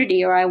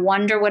fraternity, or I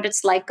wonder what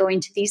it's like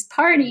going to these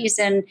parties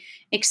and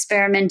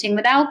experimenting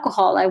with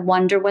alcohol. I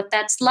wonder what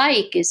that's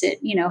like. Is it,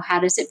 how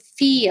does it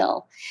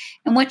feel?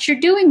 And what you're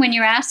doing when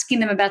you're asking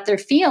them about their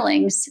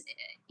feelings,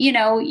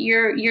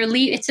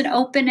 it's an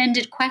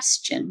open-ended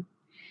question.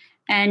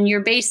 And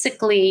you're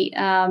basically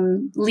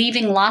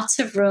leaving lots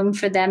of room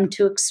for them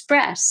to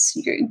express.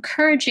 You're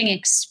encouraging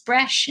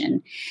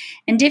expression.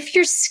 And if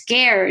you're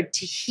scared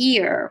to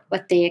hear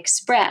what they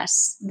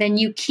express, then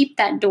you keep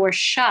that door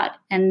shut.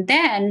 And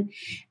then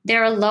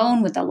they're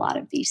alone with a lot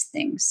of these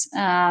things.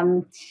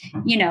 The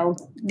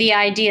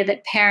idea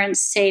that parents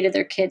say to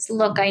their kids,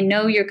 look, I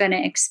know you're going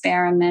to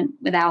experiment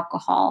with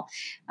alcohol,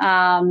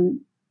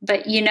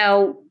 but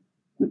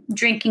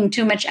drinking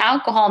too much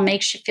alcohol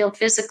makes you feel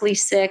physically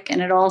sick,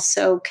 and it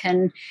also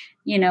can,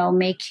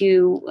 make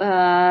you,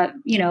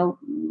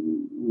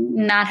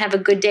 not have a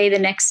good day the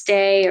next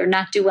day or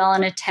not do well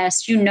on a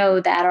test.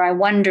 That, or I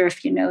wonder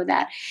if you know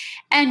that.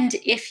 And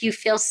if you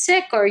feel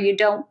sick or you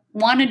don't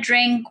want to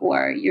drink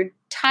or you're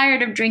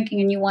tired of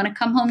drinking and you want to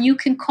come home, you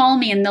can call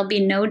me and there'll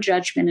be no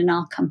judgment and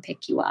I'll come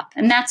pick you up.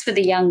 And that's with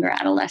a younger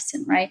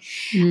adolescent, right?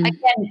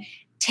 Again,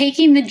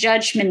 taking the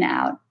judgment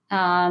out,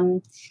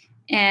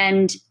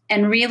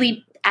 and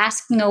really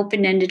asking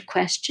open-ended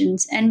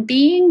questions and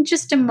being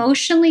just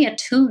emotionally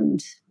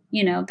attuned.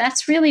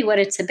 That's really what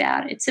it's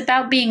about. It's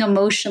about being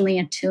emotionally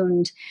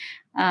attuned.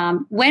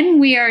 When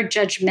we are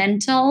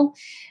judgmental,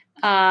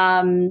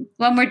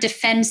 when we're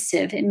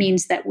defensive, it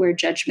means that we're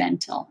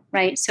judgmental,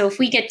 right? So if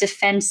we get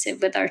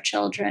defensive with our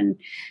children,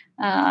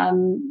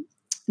 then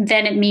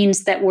it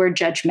means that we're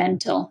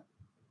judgmental.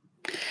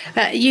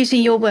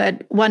 Using your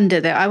word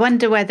wonder, though, I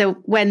wonder whether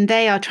when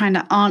they are trying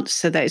to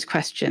answer those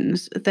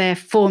questions, they're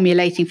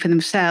formulating for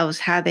themselves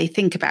how they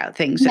think about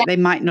things that they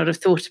might not have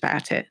thought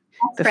about it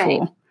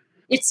before. Right.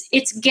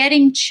 It's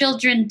getting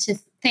children to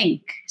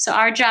think. So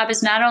our job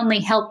is not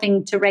only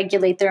helping to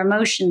regulate their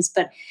emotions,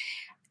 but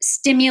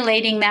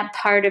stimulating that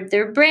part of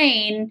their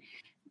brain,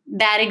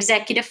 that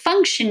executive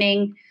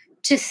functioning,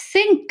 to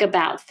think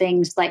about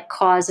things like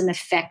cause and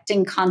effect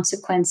and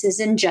consequences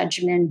and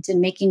judgment and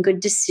making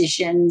good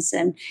decisions.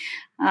 And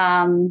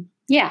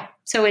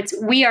so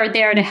we are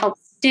there to help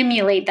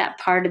stimulate that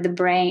part of the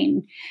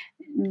brain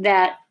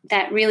that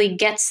really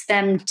gets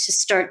them to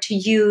start to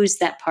use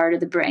that part of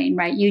the brain,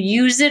 right? You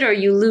use it or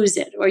you lose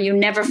it, or you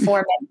never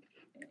form it.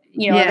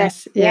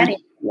 Yes. Yeah.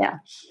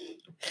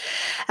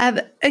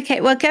 Okay,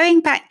 well,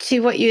 going back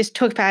to what you was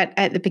talking about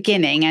at the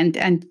beginning and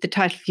the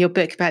title of your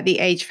book about the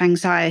age of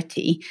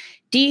anxiety,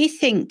 do you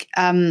think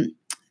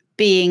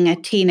being a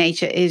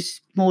teenager is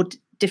more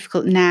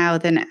difficult now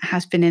than it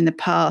has been in the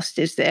past?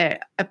 Is there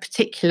a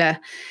particular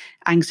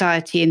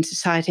anxiety in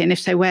society? And if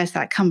so, where's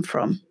that come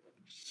from?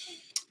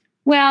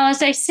 Well,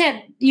 as I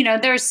said,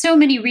 there are so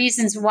many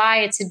reasons why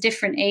it's a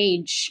different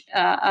age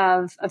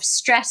of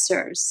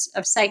stressors,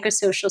 of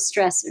psychosocial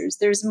stressors.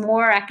 There's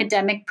more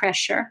academic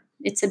pressure.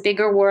 It's a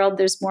bigger world.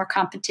 There's more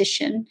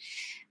competition.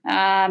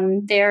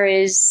 There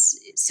is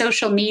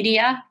social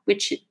media,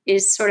 which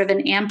is sort of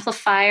an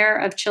amplifier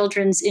of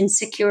children's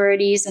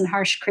insecurities and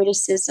harsh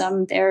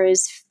criticism. There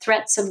is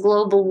threats of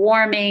global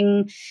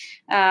warming.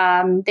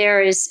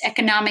 There is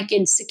economic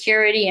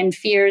insecurity and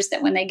fears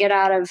that when they get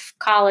out of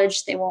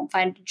college, they won't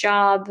find a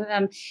job.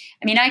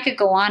 I could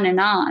go on and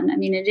on.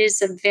 It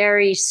is a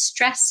very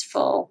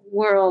stressful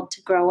world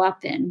to grow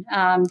up in.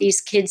 These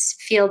kids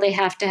feel they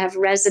have to have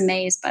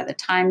resumes by the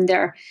time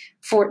they're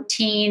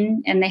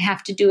 14, and they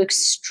have to do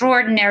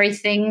extraordinary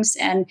things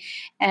and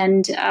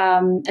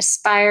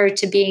aspire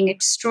to being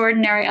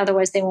extraordinary.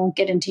 Otherwise, they won't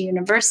get into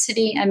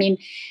university.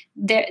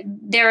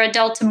 They're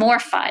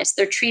adultomorphized.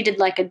 They're treated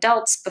like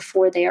adults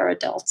before they are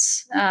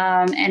adults,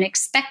 and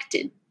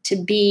expected to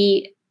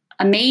be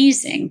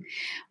amazing.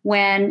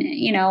 When,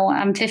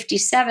 I'm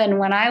 57,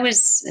 when I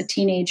was a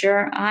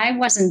teenager, I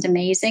wasn't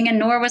amazing, and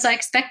nor was I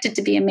expected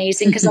to be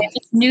amazing, because I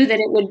just knew that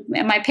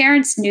my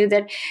parents knew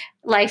that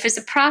life is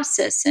a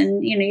process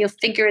and, you'll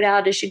figure it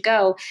out as you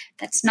go.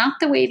 That's not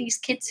the way these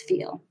kids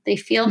feel. They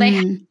feel they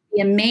have to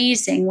be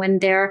amazing when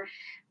they're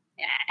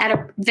at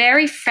a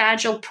very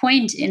fragile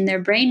point in their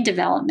brain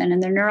development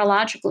and their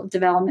neurological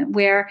development,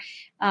 where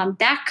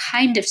that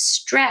kind of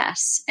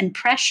stress and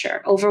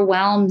pressure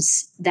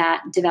overwhelms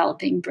that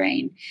developing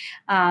brain.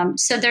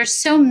 So there's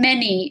so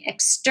many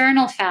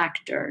external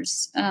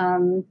factors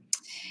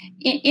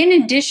in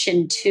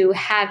addition to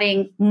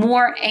having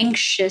more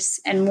anxious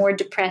and more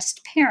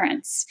depressed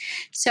parents.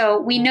 So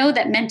we know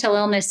that mental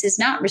illness is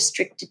not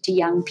restricted to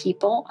young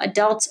people.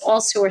 Adults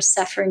also are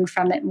suffering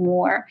from it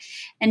more.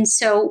 And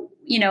so,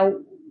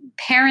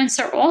 parents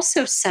are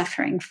also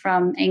suffering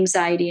from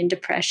anxiety and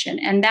depression,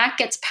 and that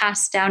gets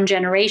passed down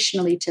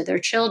generationally to their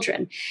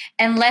children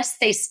unless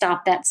they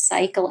stop that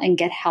cycle and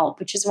get help,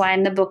 which is why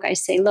in the book I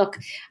say, look,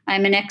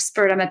 I'm an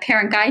expert, I'm a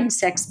parent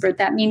guidance expert.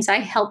 That means I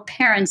help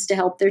parents to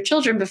help their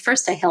children, but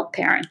first I help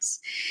parents.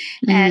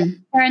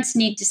 And parents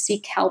need to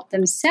seek help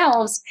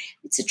themselves.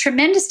 It's a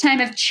tremendous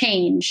time of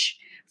change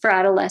for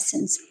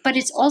adolescents, but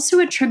it's also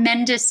a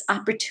tremendous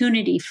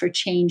opportunity for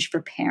change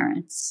for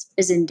parents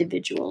as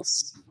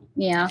individuals.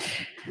 Yeah.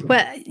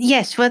 Well,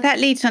 yes. Well, that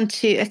leads on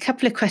to a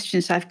couple of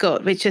questions I've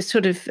got, which are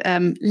sort of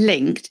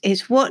linked.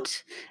 Is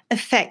what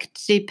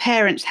effect do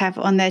parents have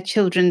on their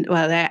children,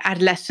 their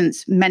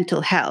adolescents'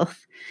 mental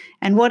health?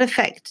 And what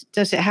effect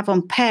does it have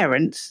on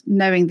parents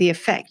knowing the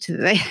effect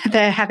that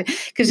they're having?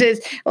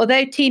 Because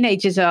although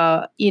teenagers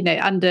are,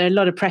 under a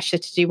lot of pressure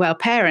to do well,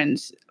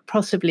 parents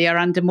possibly are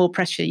under more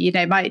pressure.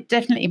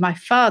 Definitely my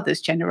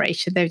father's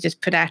generation, they were just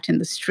put out in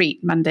the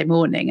street Monday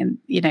morning and,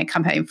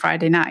 come home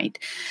Friday night.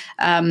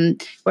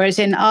 Whereas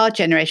in our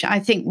generation, I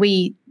think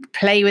we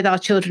play with our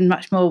children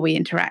much more. We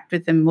interact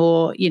with them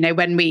more,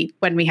 when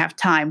we have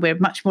time. We're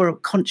much more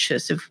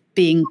conscious of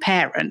being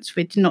parents.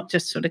 We're not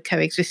just sort of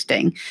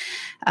coexisting.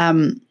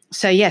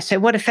 So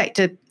what effect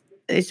are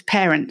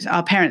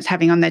parents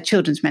having on their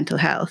children's mental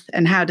health,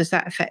 and how does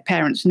that affect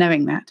parents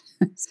knowing that?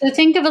 So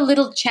think of a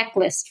little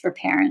checklist for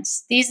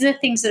parents. These are the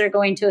things that are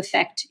going to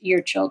affect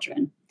your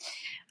children.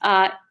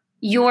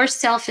 Your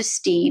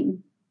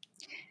self-esteem,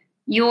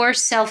 your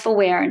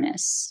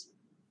self-awareness,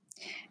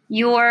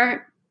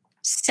 your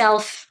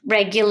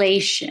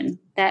self-regulation.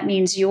 That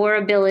means your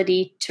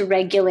ability to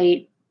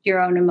regulate your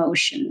own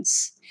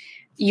emotions,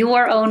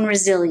 your own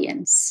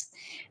resilience.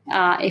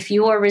 If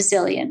you are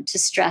resilient to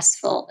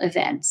stressful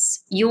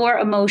events, your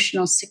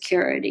emotional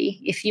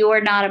security. If you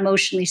are not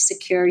emotionally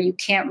secure, you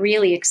can't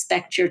really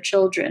expect your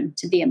children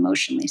to be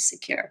emotionally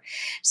secure.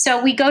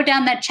 So we go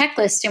down that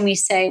checklist and we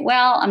say,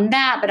 well, I'm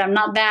that, but I'm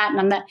not that, and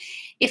I'm that.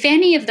 If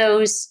any of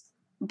those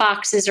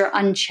boxes are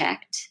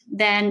unchecked,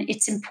 then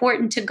it's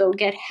important to go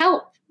get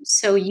help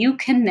so you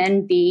can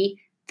then be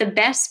the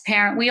best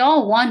parent. We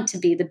all want to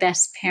be the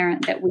best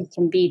parent that we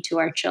can be to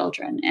our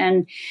children.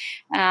 And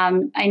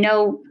I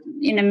know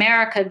in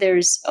America,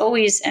 there's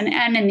always, and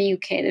in the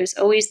UK, there's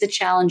always the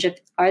challenge of,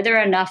 are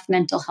there enough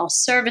mental health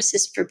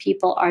services for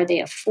people? Are they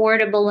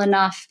affordable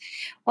enough?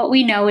 What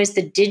we know is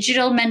the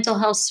digital mental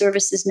health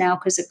services now,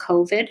 because of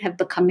COVID, have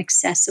become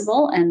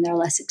accessible and they're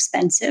less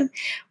expensive.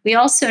 We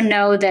also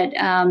know that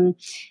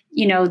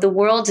the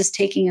world is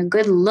taking a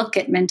good look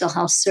at mental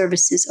health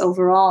services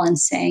overall and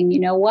saying, you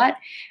know what?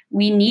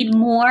 We need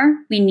more.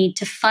 We need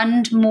to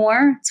fund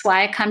more. It's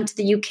why I come to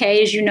the UK,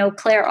 as you know,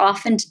 Claire,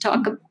 often to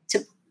talk to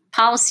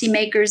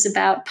policymakers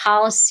about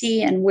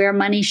policy and where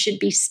money should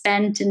be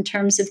spent in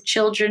terms of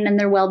children and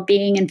their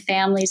well-being and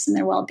families and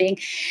their well-being.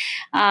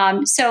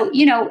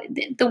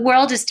 The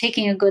world is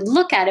taking a good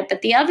look at it.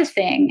 But the other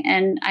thing,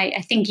 and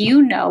I think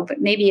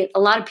but maybe a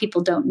lot of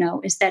people don't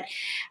know, is that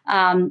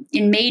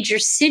in major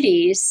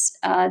cities,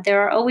 there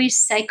are always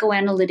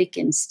psychoanalytic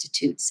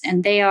institutes.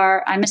 And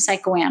I'm a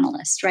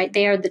psychoanalyst, right?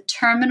 They are the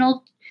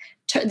terminal,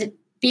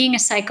 being a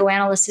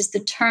psychoanalyst is the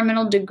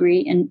terminal degree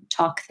in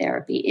talk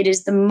therapy. It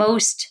is the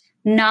most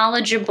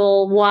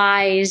knowledgeable,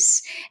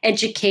 wise,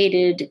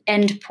 educated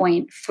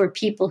endpoint for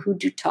people who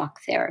do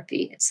talk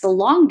therapy. It's the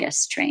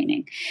longest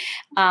training.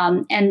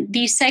 And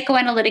these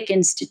psychoanalytic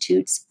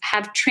institutes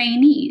have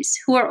trainees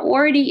who are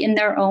already in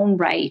their own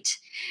right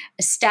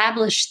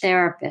established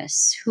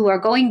therapists who are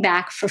going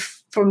back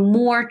for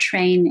more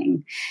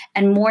training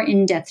and more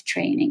in-depth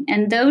training.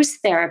 And those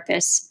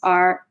therapists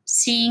are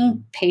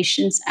seeing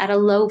patients at a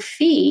low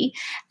fee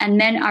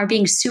and then are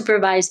being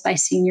supervised by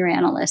senior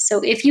analysts.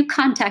 So if you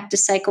contact a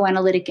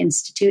psychoanalytic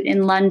institute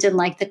in London,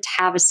 like the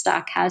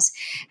Tavistock has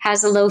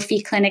a low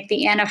fee clinic,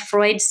 the Anna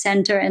Freud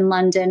Center in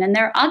London, and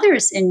there are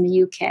others in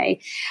the UK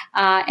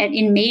and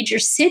in major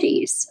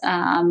cities.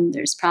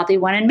 There's probably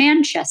one in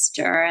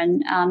Manchester.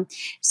 And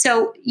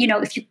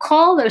if you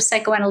call those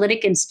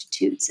psychoanalytic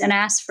institutes and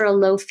ask for a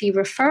low fee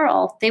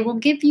referral, they will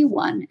give you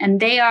one.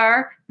 And they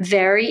are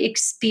very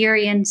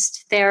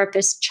experienced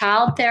therapists,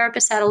 child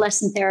therapists,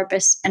 adolescent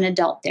therapists, and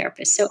adult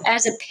therapists. So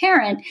as a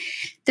parent,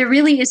 there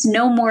really is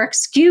no more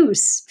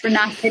excuse for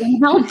not getting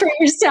help for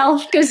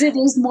yourself because it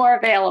is more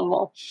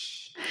available.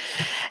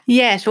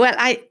 Yes, well,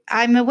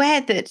 I'm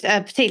aware that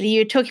particularly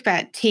you were talking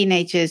about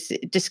teenagers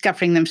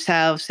discovering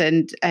themselves,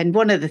 and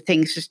one of the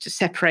things is to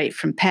separate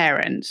from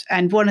parents.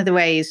 And one of the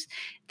ways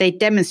they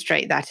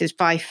demonstrate that is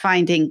by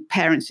finding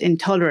parents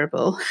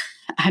intolerable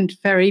and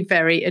very,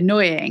 very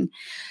annoying.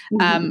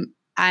 Mm-hmm.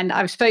 And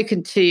I've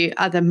spoken to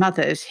other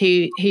mothers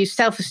whose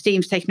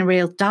self-esteem's taken a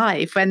real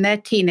dive when their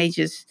teenage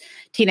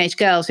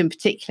girls in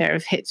particular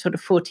have hit sort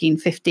of 14,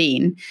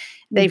 15.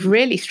 they've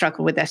really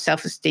struggled with their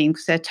self-esteem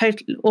because they're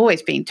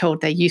always being told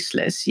they're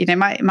useless.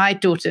 My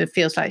daughter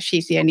feels like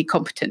she's the only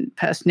competent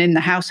person in the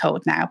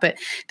household now, but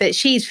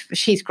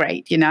she's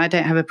great. I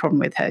don't have a problem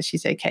with her.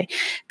 She's okay.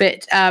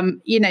 But,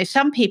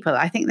 some people,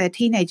 I think their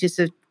teenagers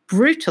are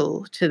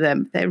brutal to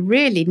them. They're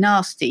really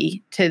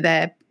nasty to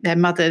their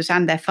mothers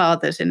and their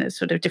fathers in a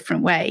sort of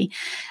different way.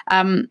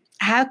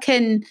 How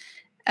can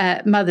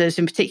mothers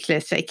in particular,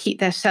 say, keep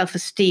their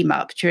self-esteem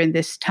up during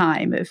this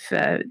time of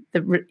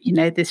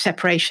the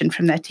separation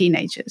from their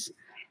teenagers?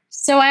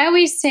 So I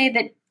always say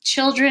that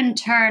children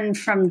turn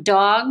from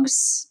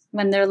dogs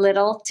when they're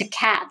little to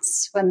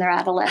cats when they're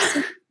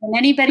adolescent. And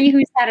anybody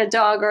who's had a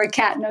dog or a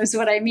cat knows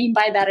what I mean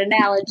by that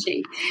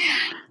analogy.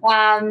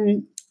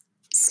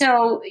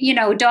 So,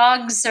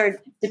 dogs are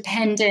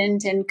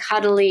dependent and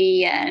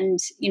cuddly and,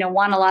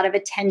 want a lot of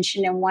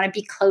attention and want to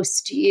be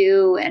close to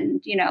you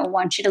and,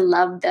 want you to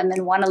love them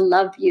and want to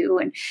love you.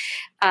 And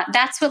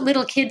that's what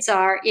little kids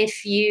are.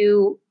 If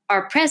you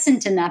are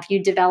present enough,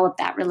 you develop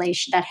that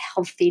that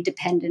healthy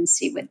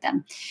dependency with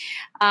them.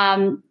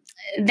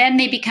 Then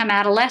they become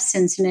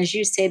adolescents. And as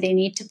you say, they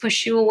need to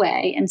push you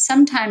away. And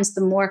sometimes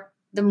the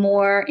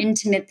more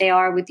intimate they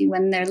are with you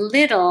when they're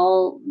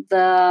little,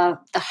 the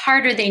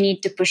harder they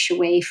need to push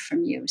away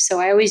from you.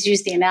 So I always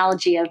use the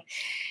analogy of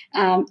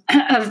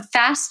a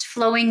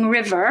fast-flowing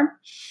river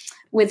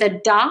with a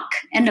dock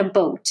and a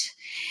boat.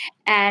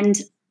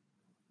 And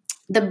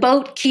the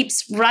boat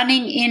keeps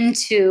running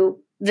into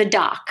the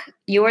dock.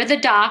 You're the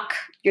dock,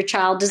 your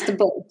child is the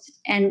boat.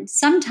 And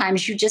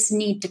sometimes you just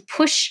need to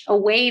push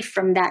away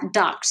from that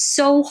dock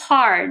so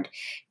hard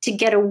to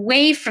get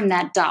away from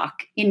that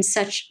dock in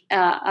such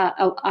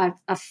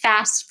a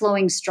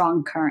fast-flowing,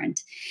 strong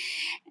current.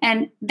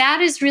 And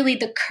that is really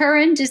the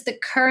current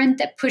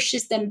that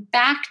pushes them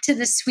back to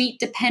the sweet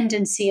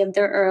dependency of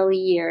their early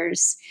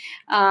years,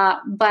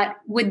 but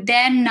would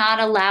then not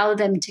allow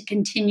them to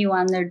continue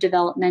on their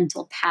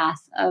developmental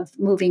path of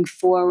moving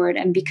forward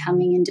and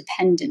becoming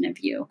independent of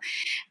you.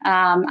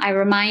 I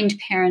remind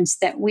parents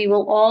that we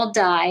will all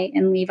die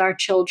and leave our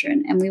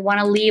children, and we want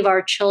to leave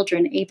our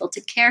children able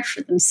to care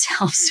for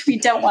themselves. We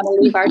don't want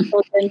to leave our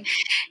children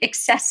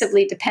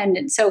excessively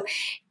dependent. So,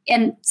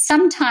 and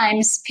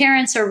sometimes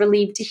parents are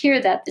relieved to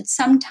hear that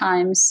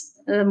sometimes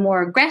the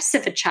more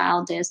aggressive a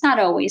child is, not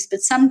always,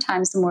 but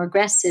sometimes the more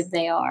aggressive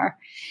they are,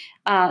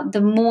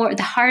 the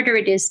harder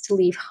it is to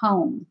leave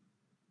home,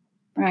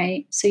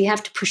 right? So you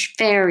have to push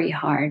very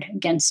hard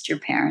against your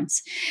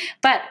parents.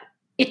 But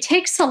it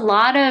takes a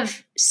lot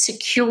of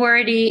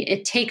security.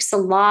 It takes a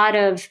lot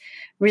of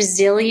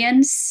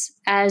resilience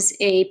as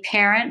a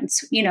parent,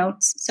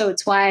 so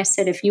it's why I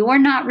said, if you are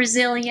not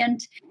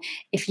resilient,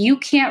 if you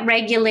can't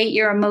regulate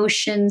your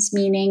emotions,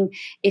 meaning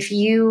if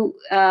you,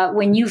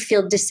 when you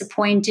feel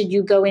disappointed,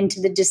 you go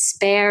into the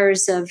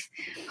despairs of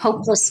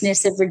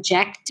hopelessness, of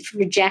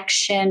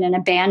rejection and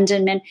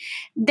abandonment,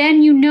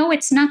 then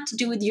it's not to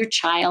do with your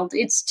child.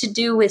 It's to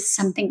do with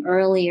something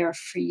earlier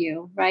for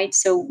you, right?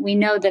 So we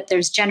know that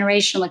there's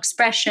generational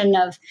expression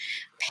of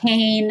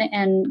pain,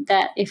 and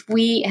that if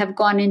we have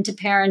gone into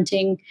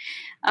parenting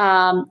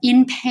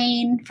in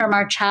pain from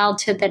our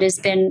childhood that has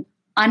been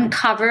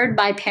uncovered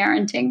by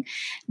parenting,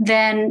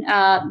 then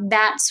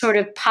that sort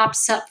of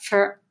pops up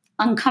for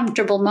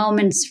uncomfortable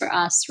moments for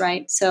us,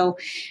 right? So,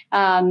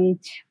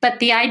 but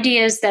the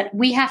idea is that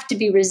we have to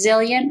be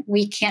resilient.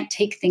 We can't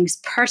take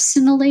things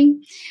personally.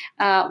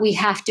 We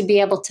have to be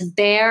able to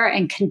bear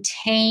and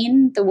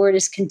contain, the word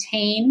is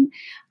contain,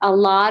 a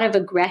lot of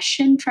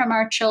aggression from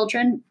our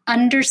children,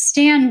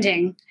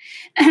 understanding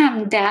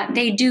that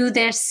they do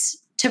this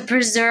to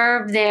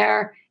preserve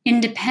their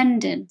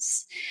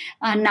independence,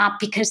 not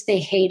because they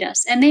hate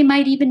us. And they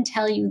might even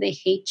tell you they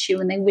hate you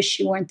and they wish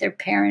you weren't their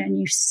parent and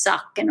you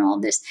suck and all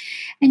this.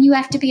 And you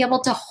have to be able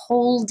to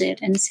hold it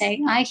and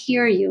say, I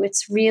hear you.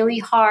 It's really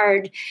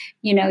hard.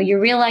 You're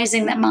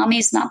realizing that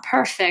mommy's not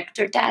perfect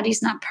or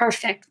daddy's not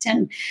perfect.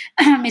 And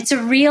it's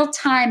a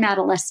real-time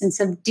adolescence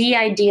of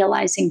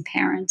de-idealizing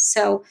parents.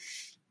 So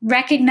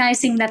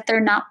recognizing that they're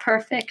not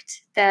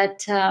perfect,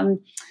 that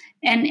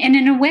and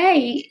in a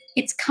way,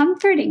 it's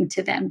comforting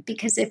to them,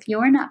 because if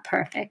you're not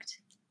perfect,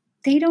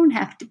 they don't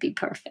have to be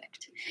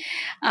perfect.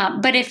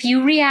 But if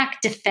you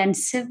react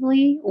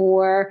defensively,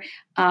 or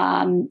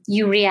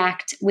you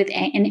react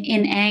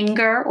in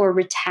anger or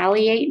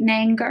retaliate in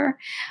anger,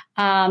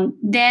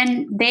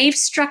 then they've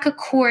struck a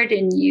chord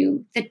in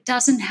you that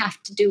doesn't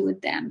have to do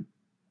with them.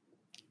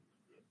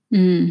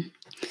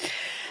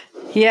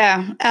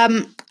 Yeah.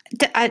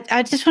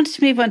 I just wanted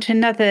to move on to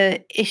another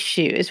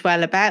issue as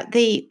well, about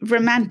the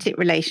romantic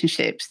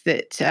relationships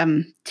that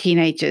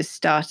teenagers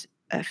start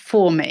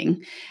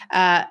forming.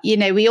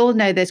 We all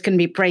know there's going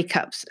to be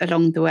breakups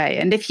along the way.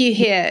 And if you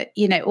hear,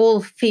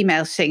 all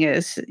female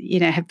singers,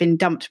 have been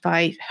dumped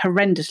by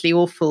horrendously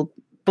awful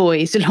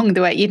boys along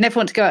the way, you'd never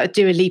want to go out with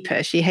Dua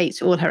Lipa. She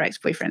hates all her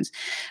ex-boyfriends.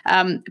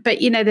 But,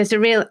 there's a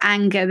real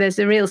anger. There's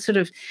a real sort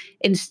of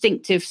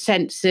instinctive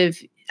sense of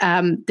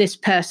this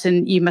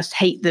person, you must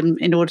hate them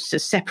in order to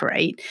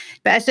separate.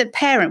 But as a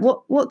parent,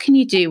 what can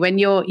you do when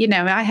you're,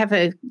 I have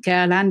a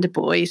girl and a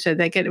boy, so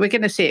we're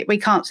going to see it. We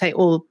can't say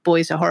all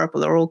boys are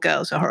horrible or all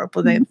girls are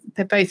horrible.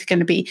 They're both going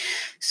to be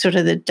sort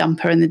of the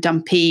dumper and the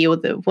dumpy or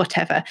the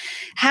whatever.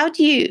 How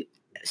do you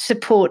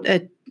support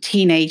a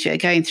teenager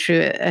going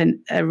through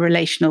a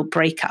relational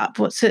breakup?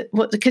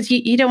 Because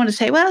you don't want to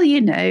say, well,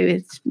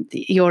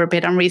 you're a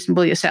bit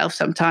unreasonable yourself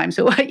sometimes,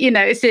 or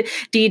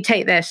do you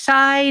take their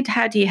side?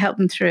 How do you help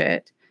them through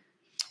it?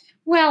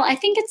 Well, I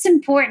think it's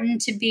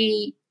important to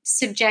be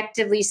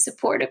subjectively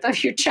supportive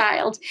of your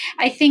child.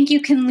 I think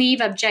you can leave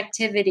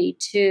objectivity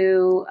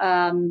to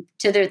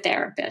their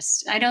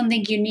therapist. I don't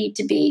think you need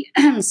to be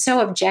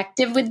so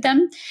objective with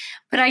them,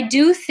 but I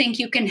do think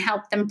you can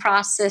help them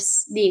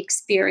process the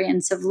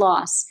experience of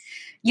loss.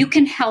 You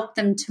can help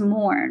them to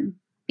mourn,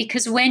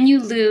 because when you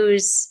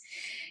lose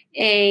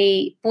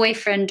a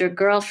boyfriend or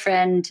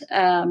girlfriend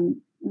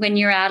when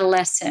you're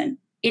adolescent,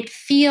 it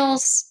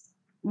feels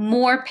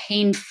more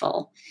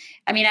painful.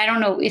 I mean, I don't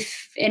know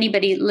if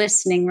anybody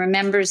listening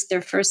remembers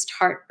their first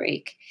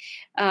heartbreak.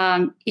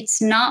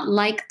 It's not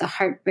like the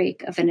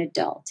heartbreak of an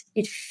adult.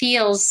 It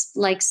feels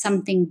like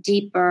something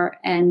deeper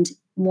and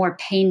more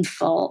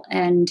painful.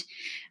 And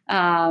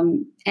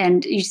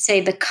you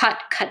say the cut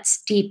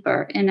cuts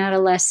deeper in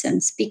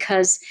adolescence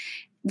because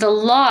the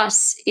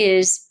loss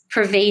is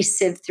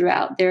pervasive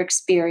throughout their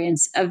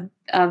experience of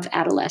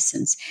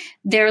adolescence.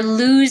 They're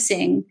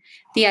losing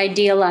the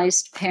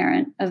idealized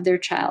parent of their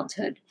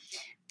childhood.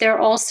 They're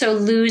also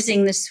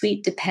losing the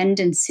sweet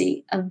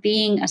dependency of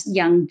being a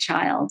young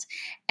child.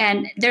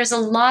 And there's a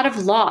lot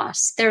of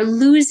loss. They're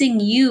losing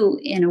you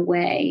in a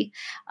way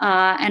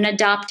and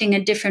adopting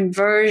a different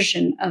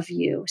version of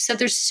you. So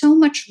there's so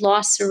much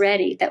loss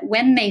already that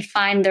when they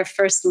find their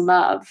first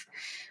love,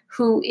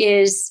 who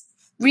is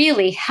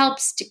really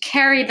helps to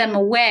carry them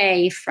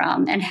away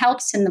from and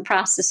helps in the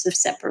process of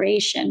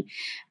separation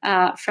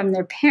from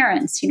their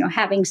parents,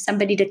 having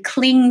somebody to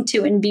cling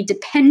to and be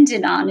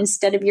dependent on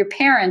instead of your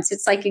parents.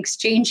 It's like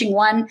exchanging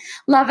one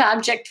love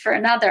object for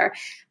another.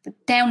 But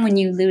then when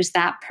you lose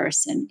that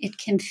person, it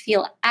can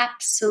feel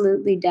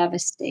absolutely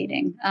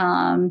devastating.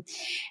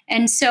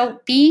 And so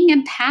being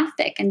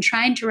empathic and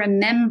trying to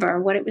remember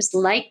what it was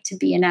like to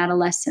be an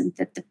adolescent,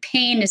 that the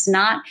pain is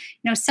not,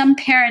 some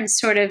parents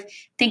sort of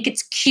think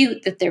it's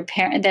cute that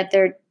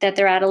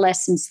their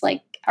adolescents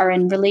are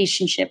in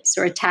relationships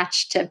or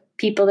attached to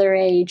people their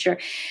age,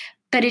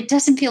 but it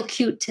doesn't feel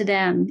cute to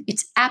them.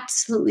 It's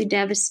absolutely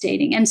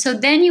devastating. And so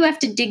then you have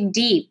to dig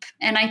deep.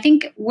 And I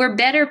think we're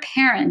better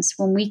parents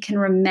when we can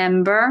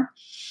remember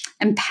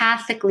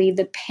empathically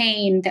the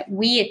pain that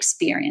we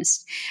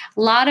experienced.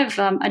 A lot of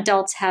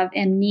adults have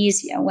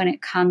amnesia when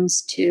it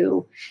comes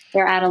to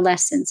their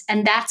adolescence,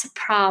 and that's a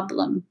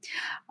problem.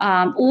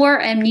 Or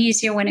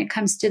amnesia when it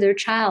comes to their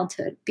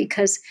childhood,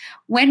 because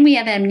when we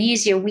have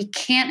amnesia, we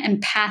can't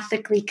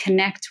empathically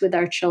connect with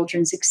our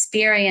children's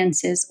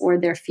experiences or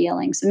their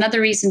feelings. Another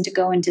reason to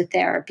go into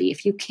therapy.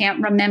 If you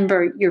can't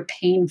remember your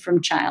pain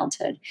from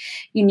childhood,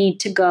 you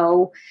need to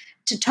go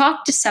to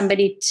talk to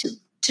somebody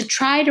to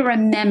try to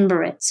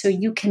remember it so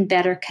you can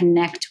better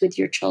connect with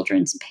your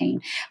children's pain.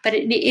 But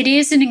it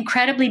is an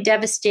incredibly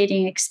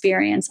devastating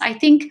experience. I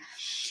think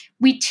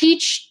we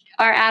teach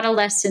our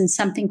adolescents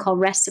something called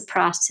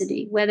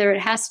reciprocity, whether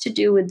it has to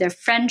do with their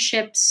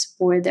friendships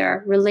or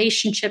their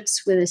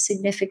relationships with a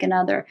significant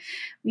other.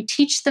 We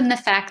teach them the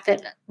fact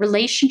that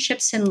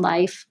relationships in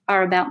life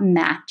are about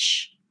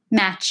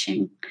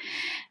matching.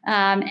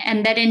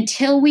 And that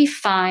until we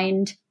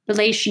find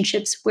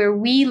relationships where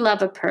we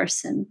love a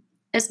person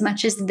as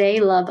much as they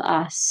love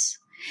us,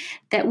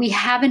 that we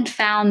haven't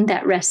found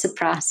that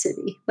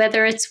reciprocity,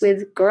 whether it's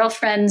with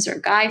girlfriends or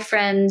guy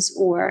friends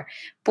or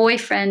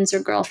boyfriends or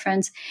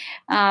girlfriends.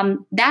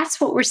 That's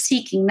what we're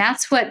seeking.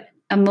 That's what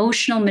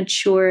emotional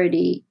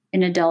maturity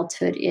in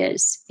adulthood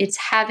is. It's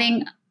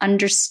having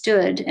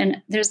understood,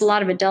 and there's a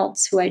lot of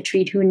adults who I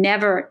treat who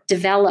never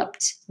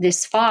developed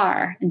this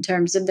far in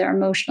terms of their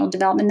emotional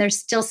development. They're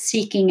still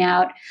seeking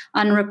out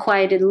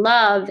unrequited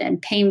love and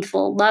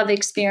painful love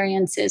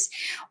experiences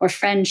or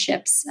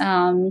friendships.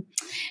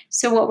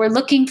 So what we're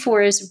looking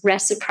for is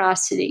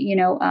reciprocity.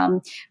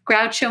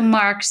 Groucho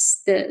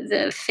Marx,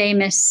 the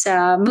famous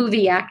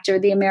movie actor,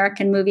 the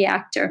American movie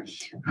actor,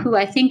 who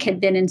I think had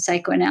been in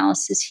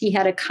psychoanalysis, he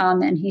had a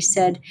comment. He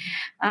said,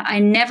 I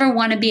never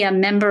want to be a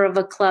member of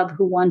a club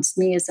who wants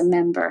me as a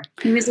member.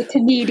 He was a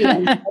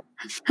comedian.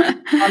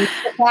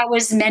 That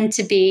was meant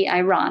to be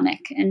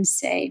ironic and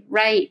say,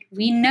 right,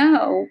 we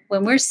know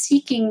when we're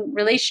seeking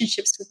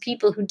relationships with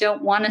people who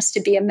don't want us to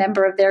be a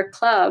member of their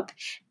club,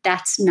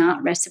 that's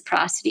not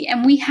reciprocity.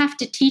 And we have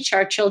to teach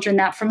our children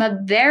that from a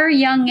very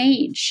young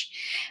age.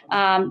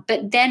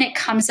 But then it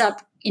comes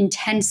up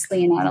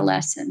intensely in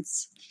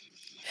adolescence.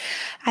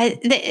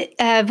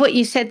 What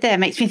you said there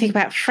makes me think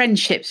about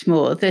friendships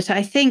more, that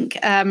I think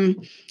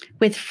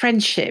with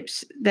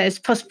friendships, there's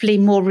possibly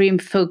more room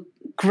for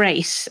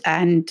grace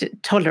and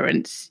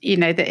tolerance.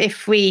 That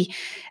if we,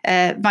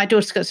 my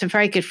daughter's got some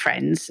very good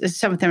friends.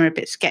 Some of them are a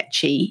bit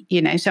sketchy.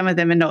 Some of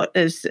them are not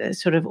as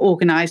sort of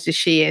organized as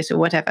she is or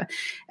whatever.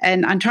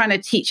 And I'm trying to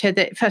teach her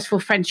that, first of all,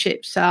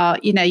 friendships are,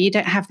 you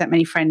don't have that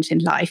many friends in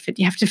life, and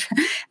you have to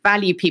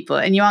value people,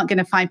 and you aren't going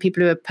to find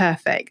people who are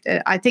perfect.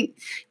 I think,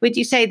 would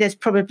you say there's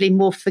probably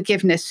more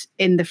forgiveness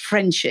in the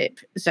friendship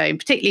zone,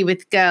 particularly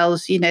with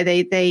girls?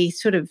 They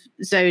sort of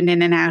zone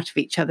in and out of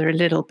each other a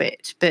little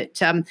bit.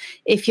 But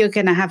if you're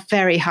going to have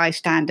very high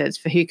standards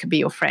for who can be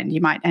your friend,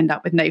 you might end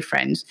up with no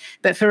friends.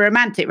 But for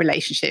romantic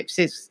relationships,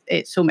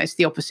 it's almost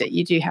the opposite.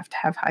 You do have to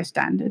have high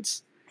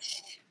standards.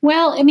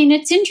 Well, I mean,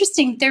 it's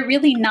interesting. They're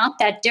really not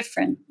that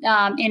different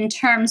in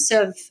terms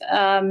of,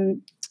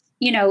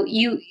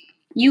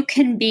 you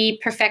can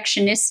be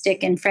perfectionistic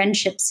in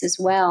friendships as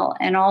well.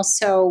 And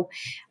also,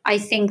 I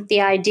think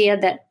the idea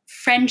that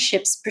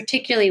friendships,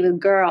 particularly with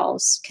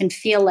girls, can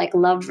feel like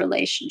love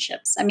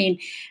relationships. I mean,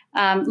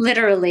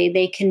 literally,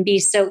 they can be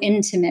so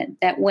intimate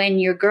that when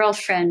your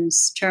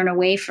girlfriends turn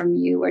away from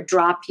you or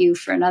drop you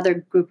for another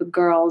group of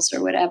girls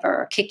or whatever,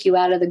 or kick you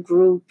out of the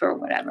group or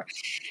whatever,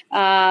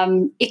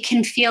 it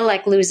can feel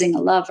like losing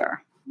a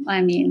lover.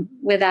 I mean,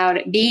 without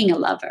it being a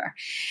lover.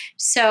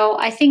 So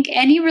I think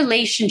any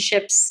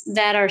relationships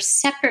that are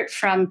separate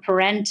from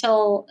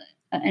parental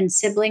and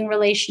sibling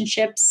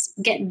relationships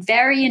get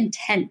very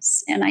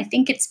intense. And I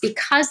think it's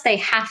because they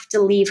have to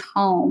leave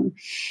home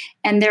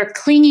and they're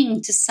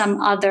clinging to some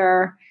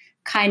other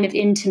kind of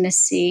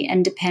intimacy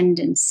and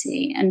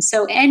dependency. And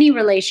so any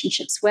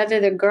relationships, whether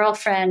they're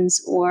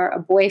girlfriends or a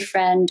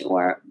boyfriend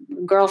or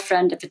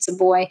girlfriend, if it's a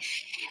boy,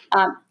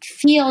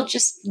 feel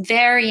just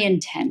very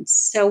intense.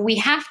 So we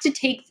have to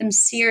take them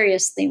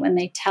seriously when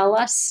they tell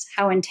us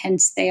how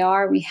intense they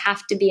are. We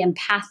have to be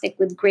empathic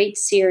with great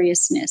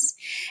seriousness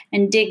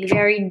and dig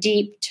very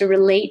deep to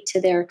relate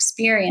to their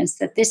experience,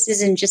 that this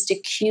isn't just a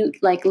cute,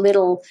 like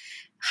little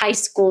high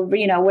school,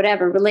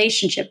 whatever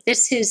relationship.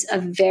 This is a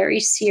very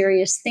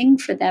serious thing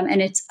for them.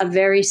 And it's a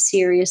very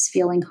serious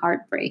feeling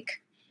heartbreak.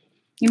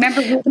 You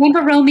remember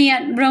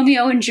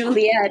Romeo and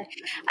Juliet?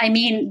 I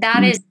mean,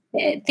 that is,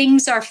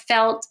 things are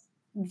felt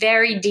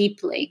very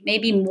deeply,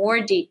 maybe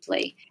more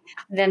deeply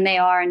than they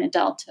are in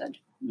adulthood.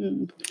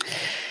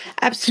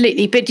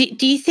 Absolutely. But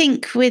do you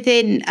think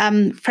within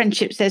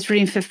friendships there's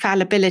room for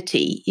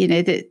fallibility?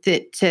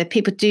 That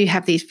people do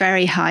have these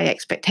very high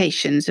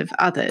expectations of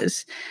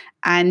others,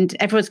 and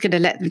everyone's going to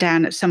let them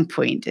down at some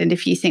point. And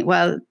if you think,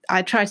 well,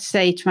 I try to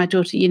say to my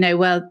daughter,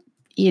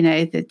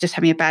 they're just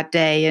having a bad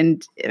day,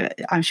 and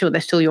I'm sure they're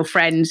still your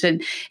friends.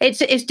 And it's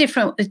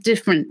different. It's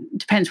different.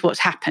 Depends what's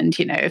happened.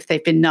 If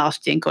they've been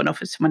nasty and gone off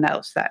with someone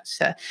else, that's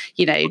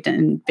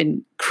and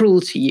been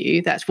cruel to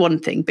you, that's one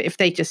thing. But if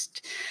they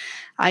just,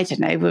 I don't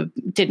know,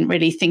 didn't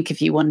really think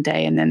of you one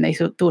day and then they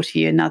thought of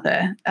you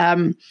another,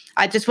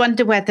 I just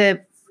wonder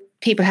whether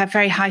people have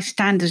very high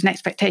standards and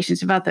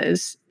expectations of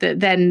others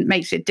that then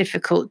makes it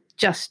difficult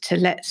just to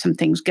let some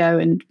things go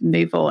and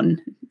move on,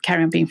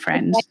 carry on being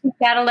friends. I think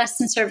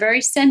adolescents are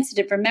very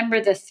sensitive. Remember,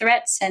 the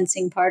threat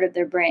sensing part of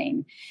their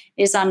brain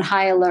is on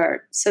high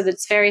alert. So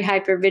that's very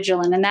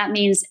hypervigilant. And that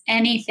means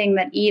anything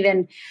that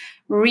even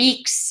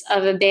reeks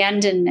of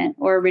abandonment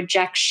or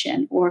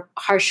rejection or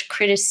harsh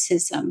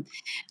criticism.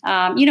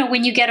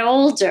 When you get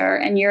older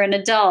and you're an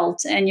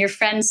adult and your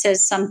friend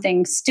says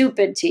something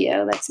stupid to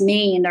you that's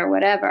mean or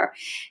whatever,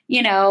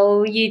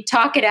 you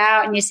talk it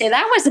out and you say,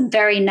 that wasn't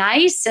very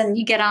nice, and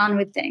you get on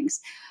with things.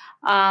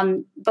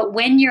 But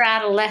when you're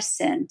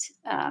adolescent,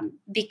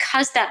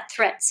 because that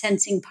threat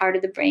sensing part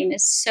of the brain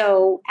is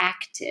so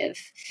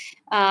active,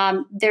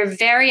 they're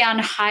very on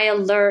high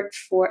alert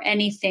for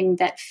anything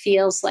that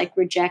feels like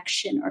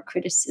rejection or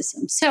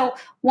criticism. So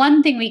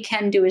one thing we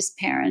can do as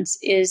parents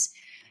is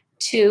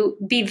to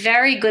be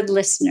very good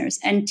listeners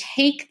and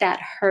take that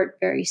hurt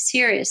very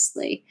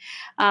seriously,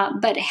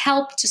 but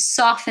help to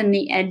soften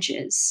the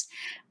edges.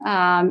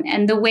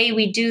 And the way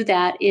we do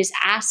that is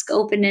ask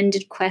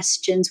open-ended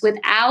questions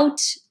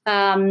without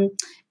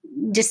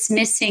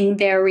dismissing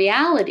their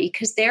reality,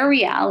 because their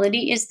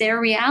reality is their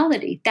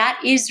reality. That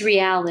is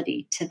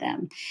reality to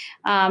them.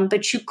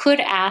 But you could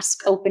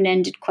ask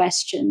open-ended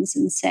questions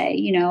and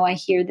say, I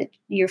hear that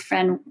your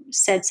friend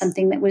said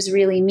something that was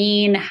really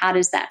mean. How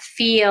does that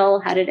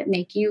feel? How did it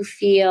make you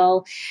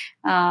feel?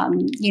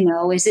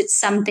 Is it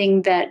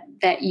something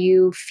that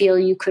you feel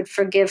you could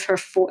forgive her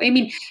for? I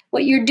mean,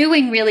 what you're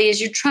doing really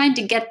is you're trying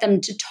to get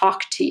them to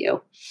talk to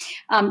you.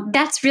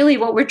 That's really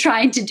what we're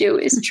trying to do,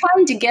 is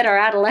trying to get our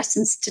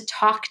adolescents to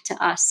talk to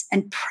us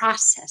and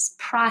process,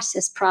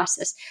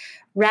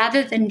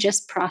 rather than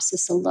just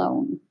process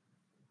alone.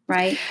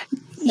 Right?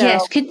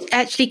 Yes.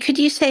 Could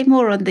you say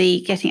more on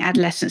the getting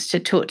adolescents to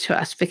talk to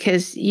us?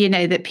 Because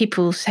that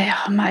people say,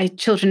 "Oh, my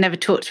children never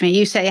talk to me."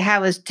 You say,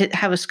 "How was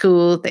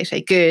school?" They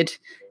say, "Good,"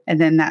 and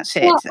then that's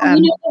it. Well,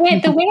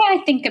 the way I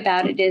think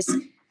about it is,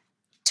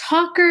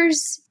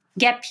 talkers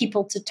get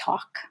people to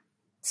talk.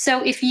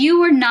 So if you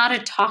were not a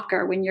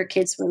talker when your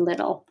kids were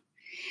little,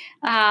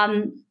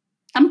 I'm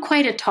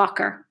quite a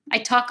talker. I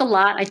talk a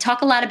lot. I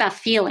talk a lot about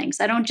feelings.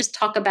 I don't just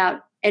talk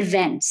about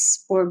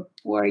events or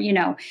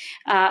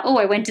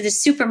I went to the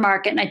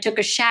supermarket and I took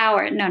a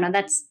shower. No,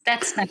 that's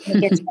not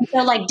going to get you.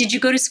 So like, did you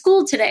go to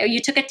school today or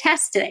you took a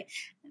test today?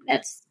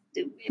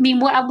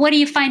 What do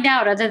you find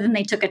out other than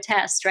they took a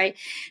test, right?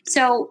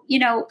 So,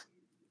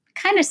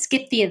 kind of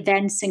skip the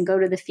events and go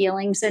to the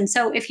feelings. And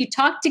so if you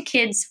talk to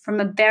kids from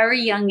a very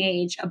young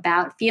age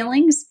about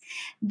feelings,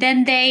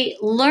 then they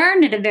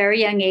learn at a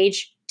very young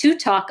age to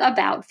talk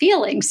about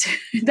feelings.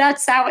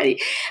 That's how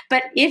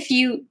but if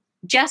you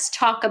just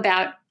talk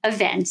about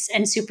events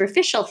and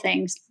superficial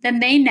things,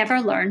 then they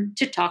never learn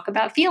to talk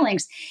about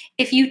feelings.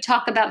 If you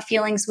talk about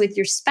feelings with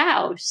your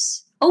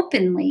spouse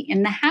openly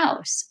in the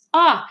house,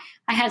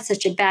 I had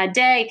such a bad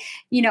day.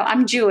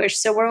 I'm Jewish,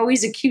 so we're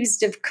always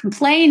accused of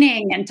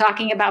complaining and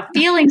talking about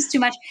feelings too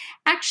much.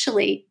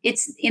 Actually,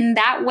 it's in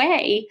that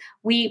way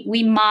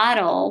we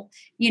model,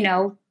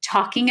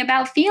 talking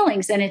about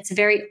feelings, and it's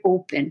very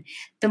open.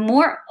 The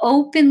more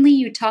openly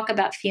you talk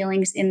about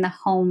feelings in the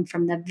home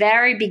from the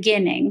very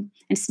beginning,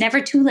 it's never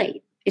too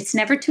late. It's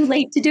never too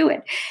late to do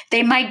it.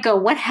 They might go,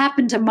 what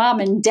happened to mom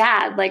and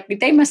dad? Like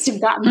they must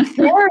have gotten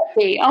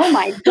therapy. Oh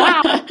my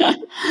God.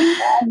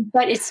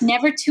 But it's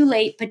never too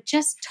late. But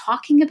just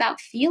talking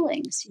about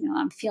feelings,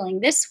 I'm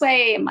feeling this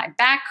way and my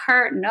back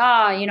hurt. And,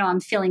 I'm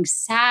feeling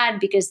sad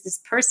because this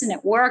person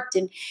at work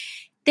and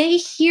they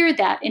hear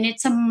that. And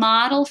it's a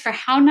model for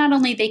how not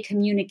only they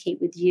communicate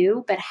with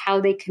you, but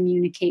how they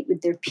communicate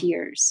with their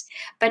peers.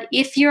 But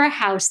if you're a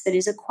house that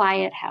is a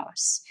quiet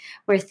house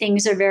where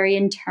things are very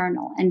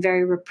internal and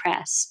very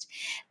repressed,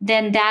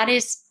 then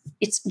it's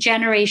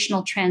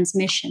generational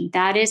transmission.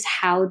 That is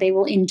how they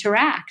will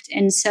interact.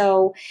 And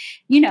so,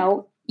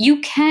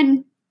 you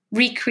can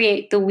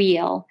recreate the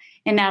wheel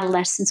in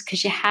adolescence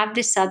because you have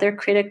this other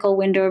critical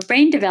window of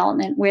brain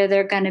development where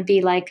they're going to be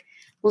like,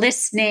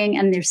 listening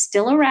and they're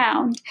still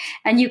around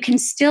and you can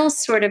still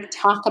sort of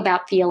talk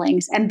about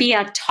feelings and be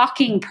a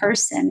talking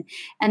person.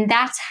 And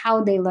that's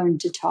how they learn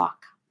to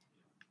talk.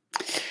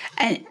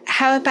 And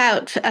how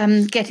about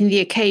getting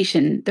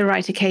the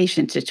right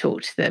occasion to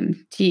talk to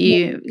them?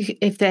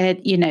 If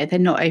they're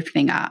not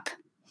opening up?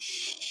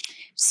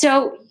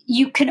 So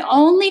you can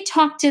only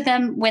talk to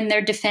them when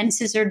their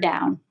defenses are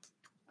down.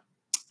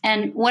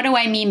 And what do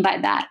I mean by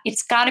that?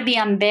 It's got to be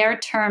on their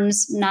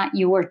terms, not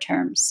your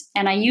terms.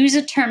 And I use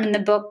a term in the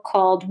book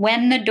called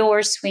when the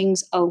door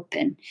swings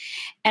open.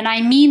 And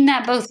I mean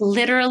that both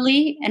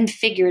literally and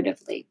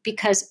figuratively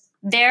because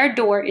their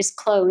door is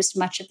closed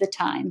much of the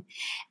time.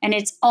 And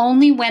it's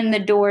only when the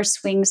door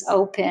swings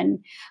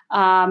open,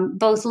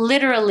 both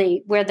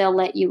literally where they'll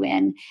let you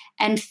in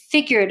and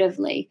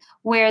figuratively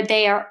where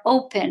they are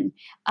open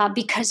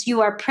because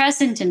you are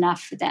present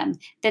enough for them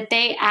that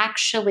they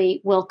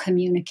actually will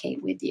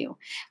communicate with you.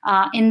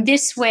 In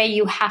this way,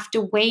 you have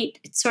to wait.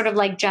 It's sort of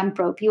like jump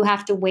rope. You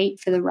have to wait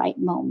for the right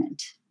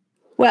moment.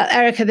 Well,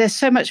 Erica, there's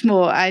so much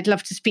more I'd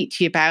love to speak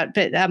to you about,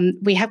 but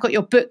we have got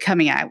your book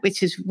coming out,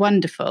 which is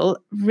wonderful.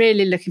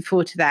 Really looking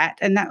forward to that.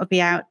 And that will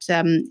be out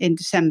in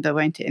December,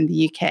 won't it, in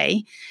the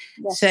UK?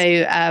 Yes.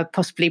 So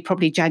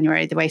probably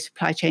January, the way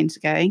supply chains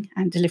are going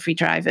and delivery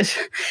drivers.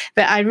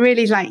 But I'd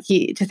really like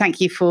to thank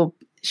you for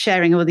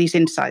sharing all these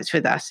insights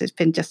with us. It's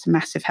been just a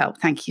massive help.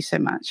 Thank you so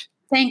much.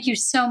 Thank you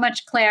so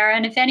much, Claire.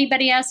 And if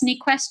anybody has any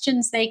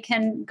questions, they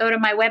can go to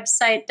my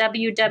website,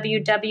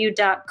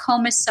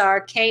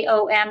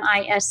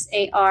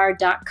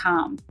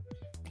 www.komisar.com.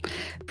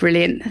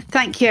 Brilliant.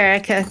 Thank you,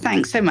 Erica.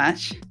 Thanks so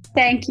much.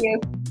 Thank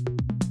you.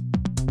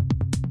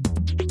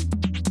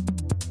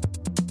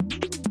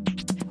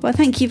 Well,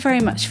 thank you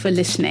very much for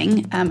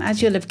listening.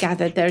 As you'll have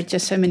gathered, there are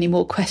just so many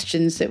more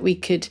questions that we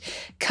could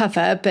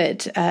cover,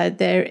 but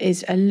there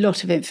is a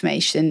lot of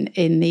information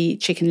in the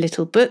Chicken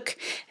Little book.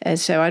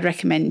 So I'd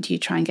recommend you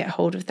try and get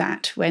hold of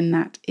that when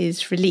that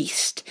is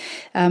released.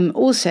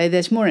 Also,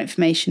 there's more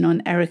information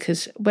on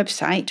Erica's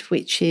website,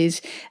 which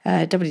is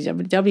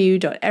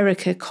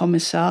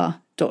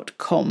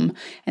www.ericacommissar.com.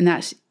 And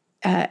that's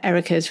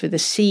Erica is with a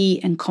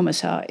C and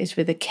Commissar is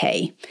with a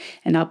K.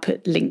 And I'll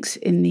put links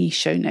in the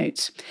show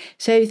notes.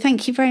 So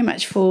thank you very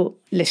much for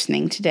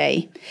listening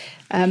today.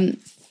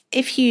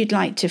 If you'd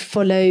like to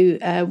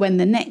follow when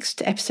the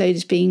next episode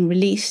is being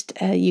released,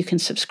 you can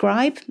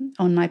subscribe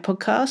on my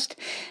podcast.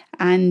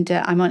 And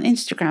I'm on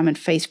Instagram and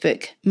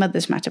Facebook,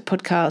 Mothers Matter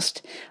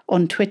Podcast,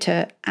 on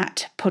Twitter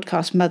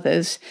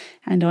 @podcastmothers,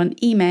 and on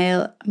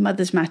email,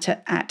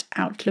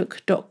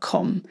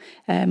 mothersmatter@outlook.com.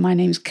 My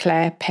name's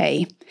Claire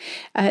Pay.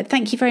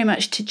 Thank you very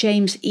much to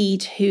James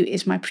Eade, who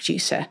is my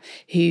producer,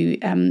 who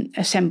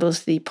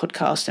assembles the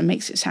podcast and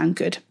makes it sound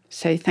good.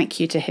 So thank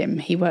you to him.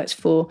 He works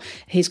for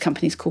his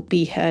company, it's called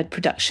Be Heard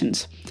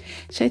Productions.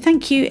 So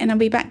thank you, and I'll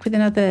be back with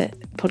another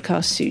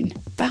podcast soon.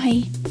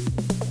 Bye.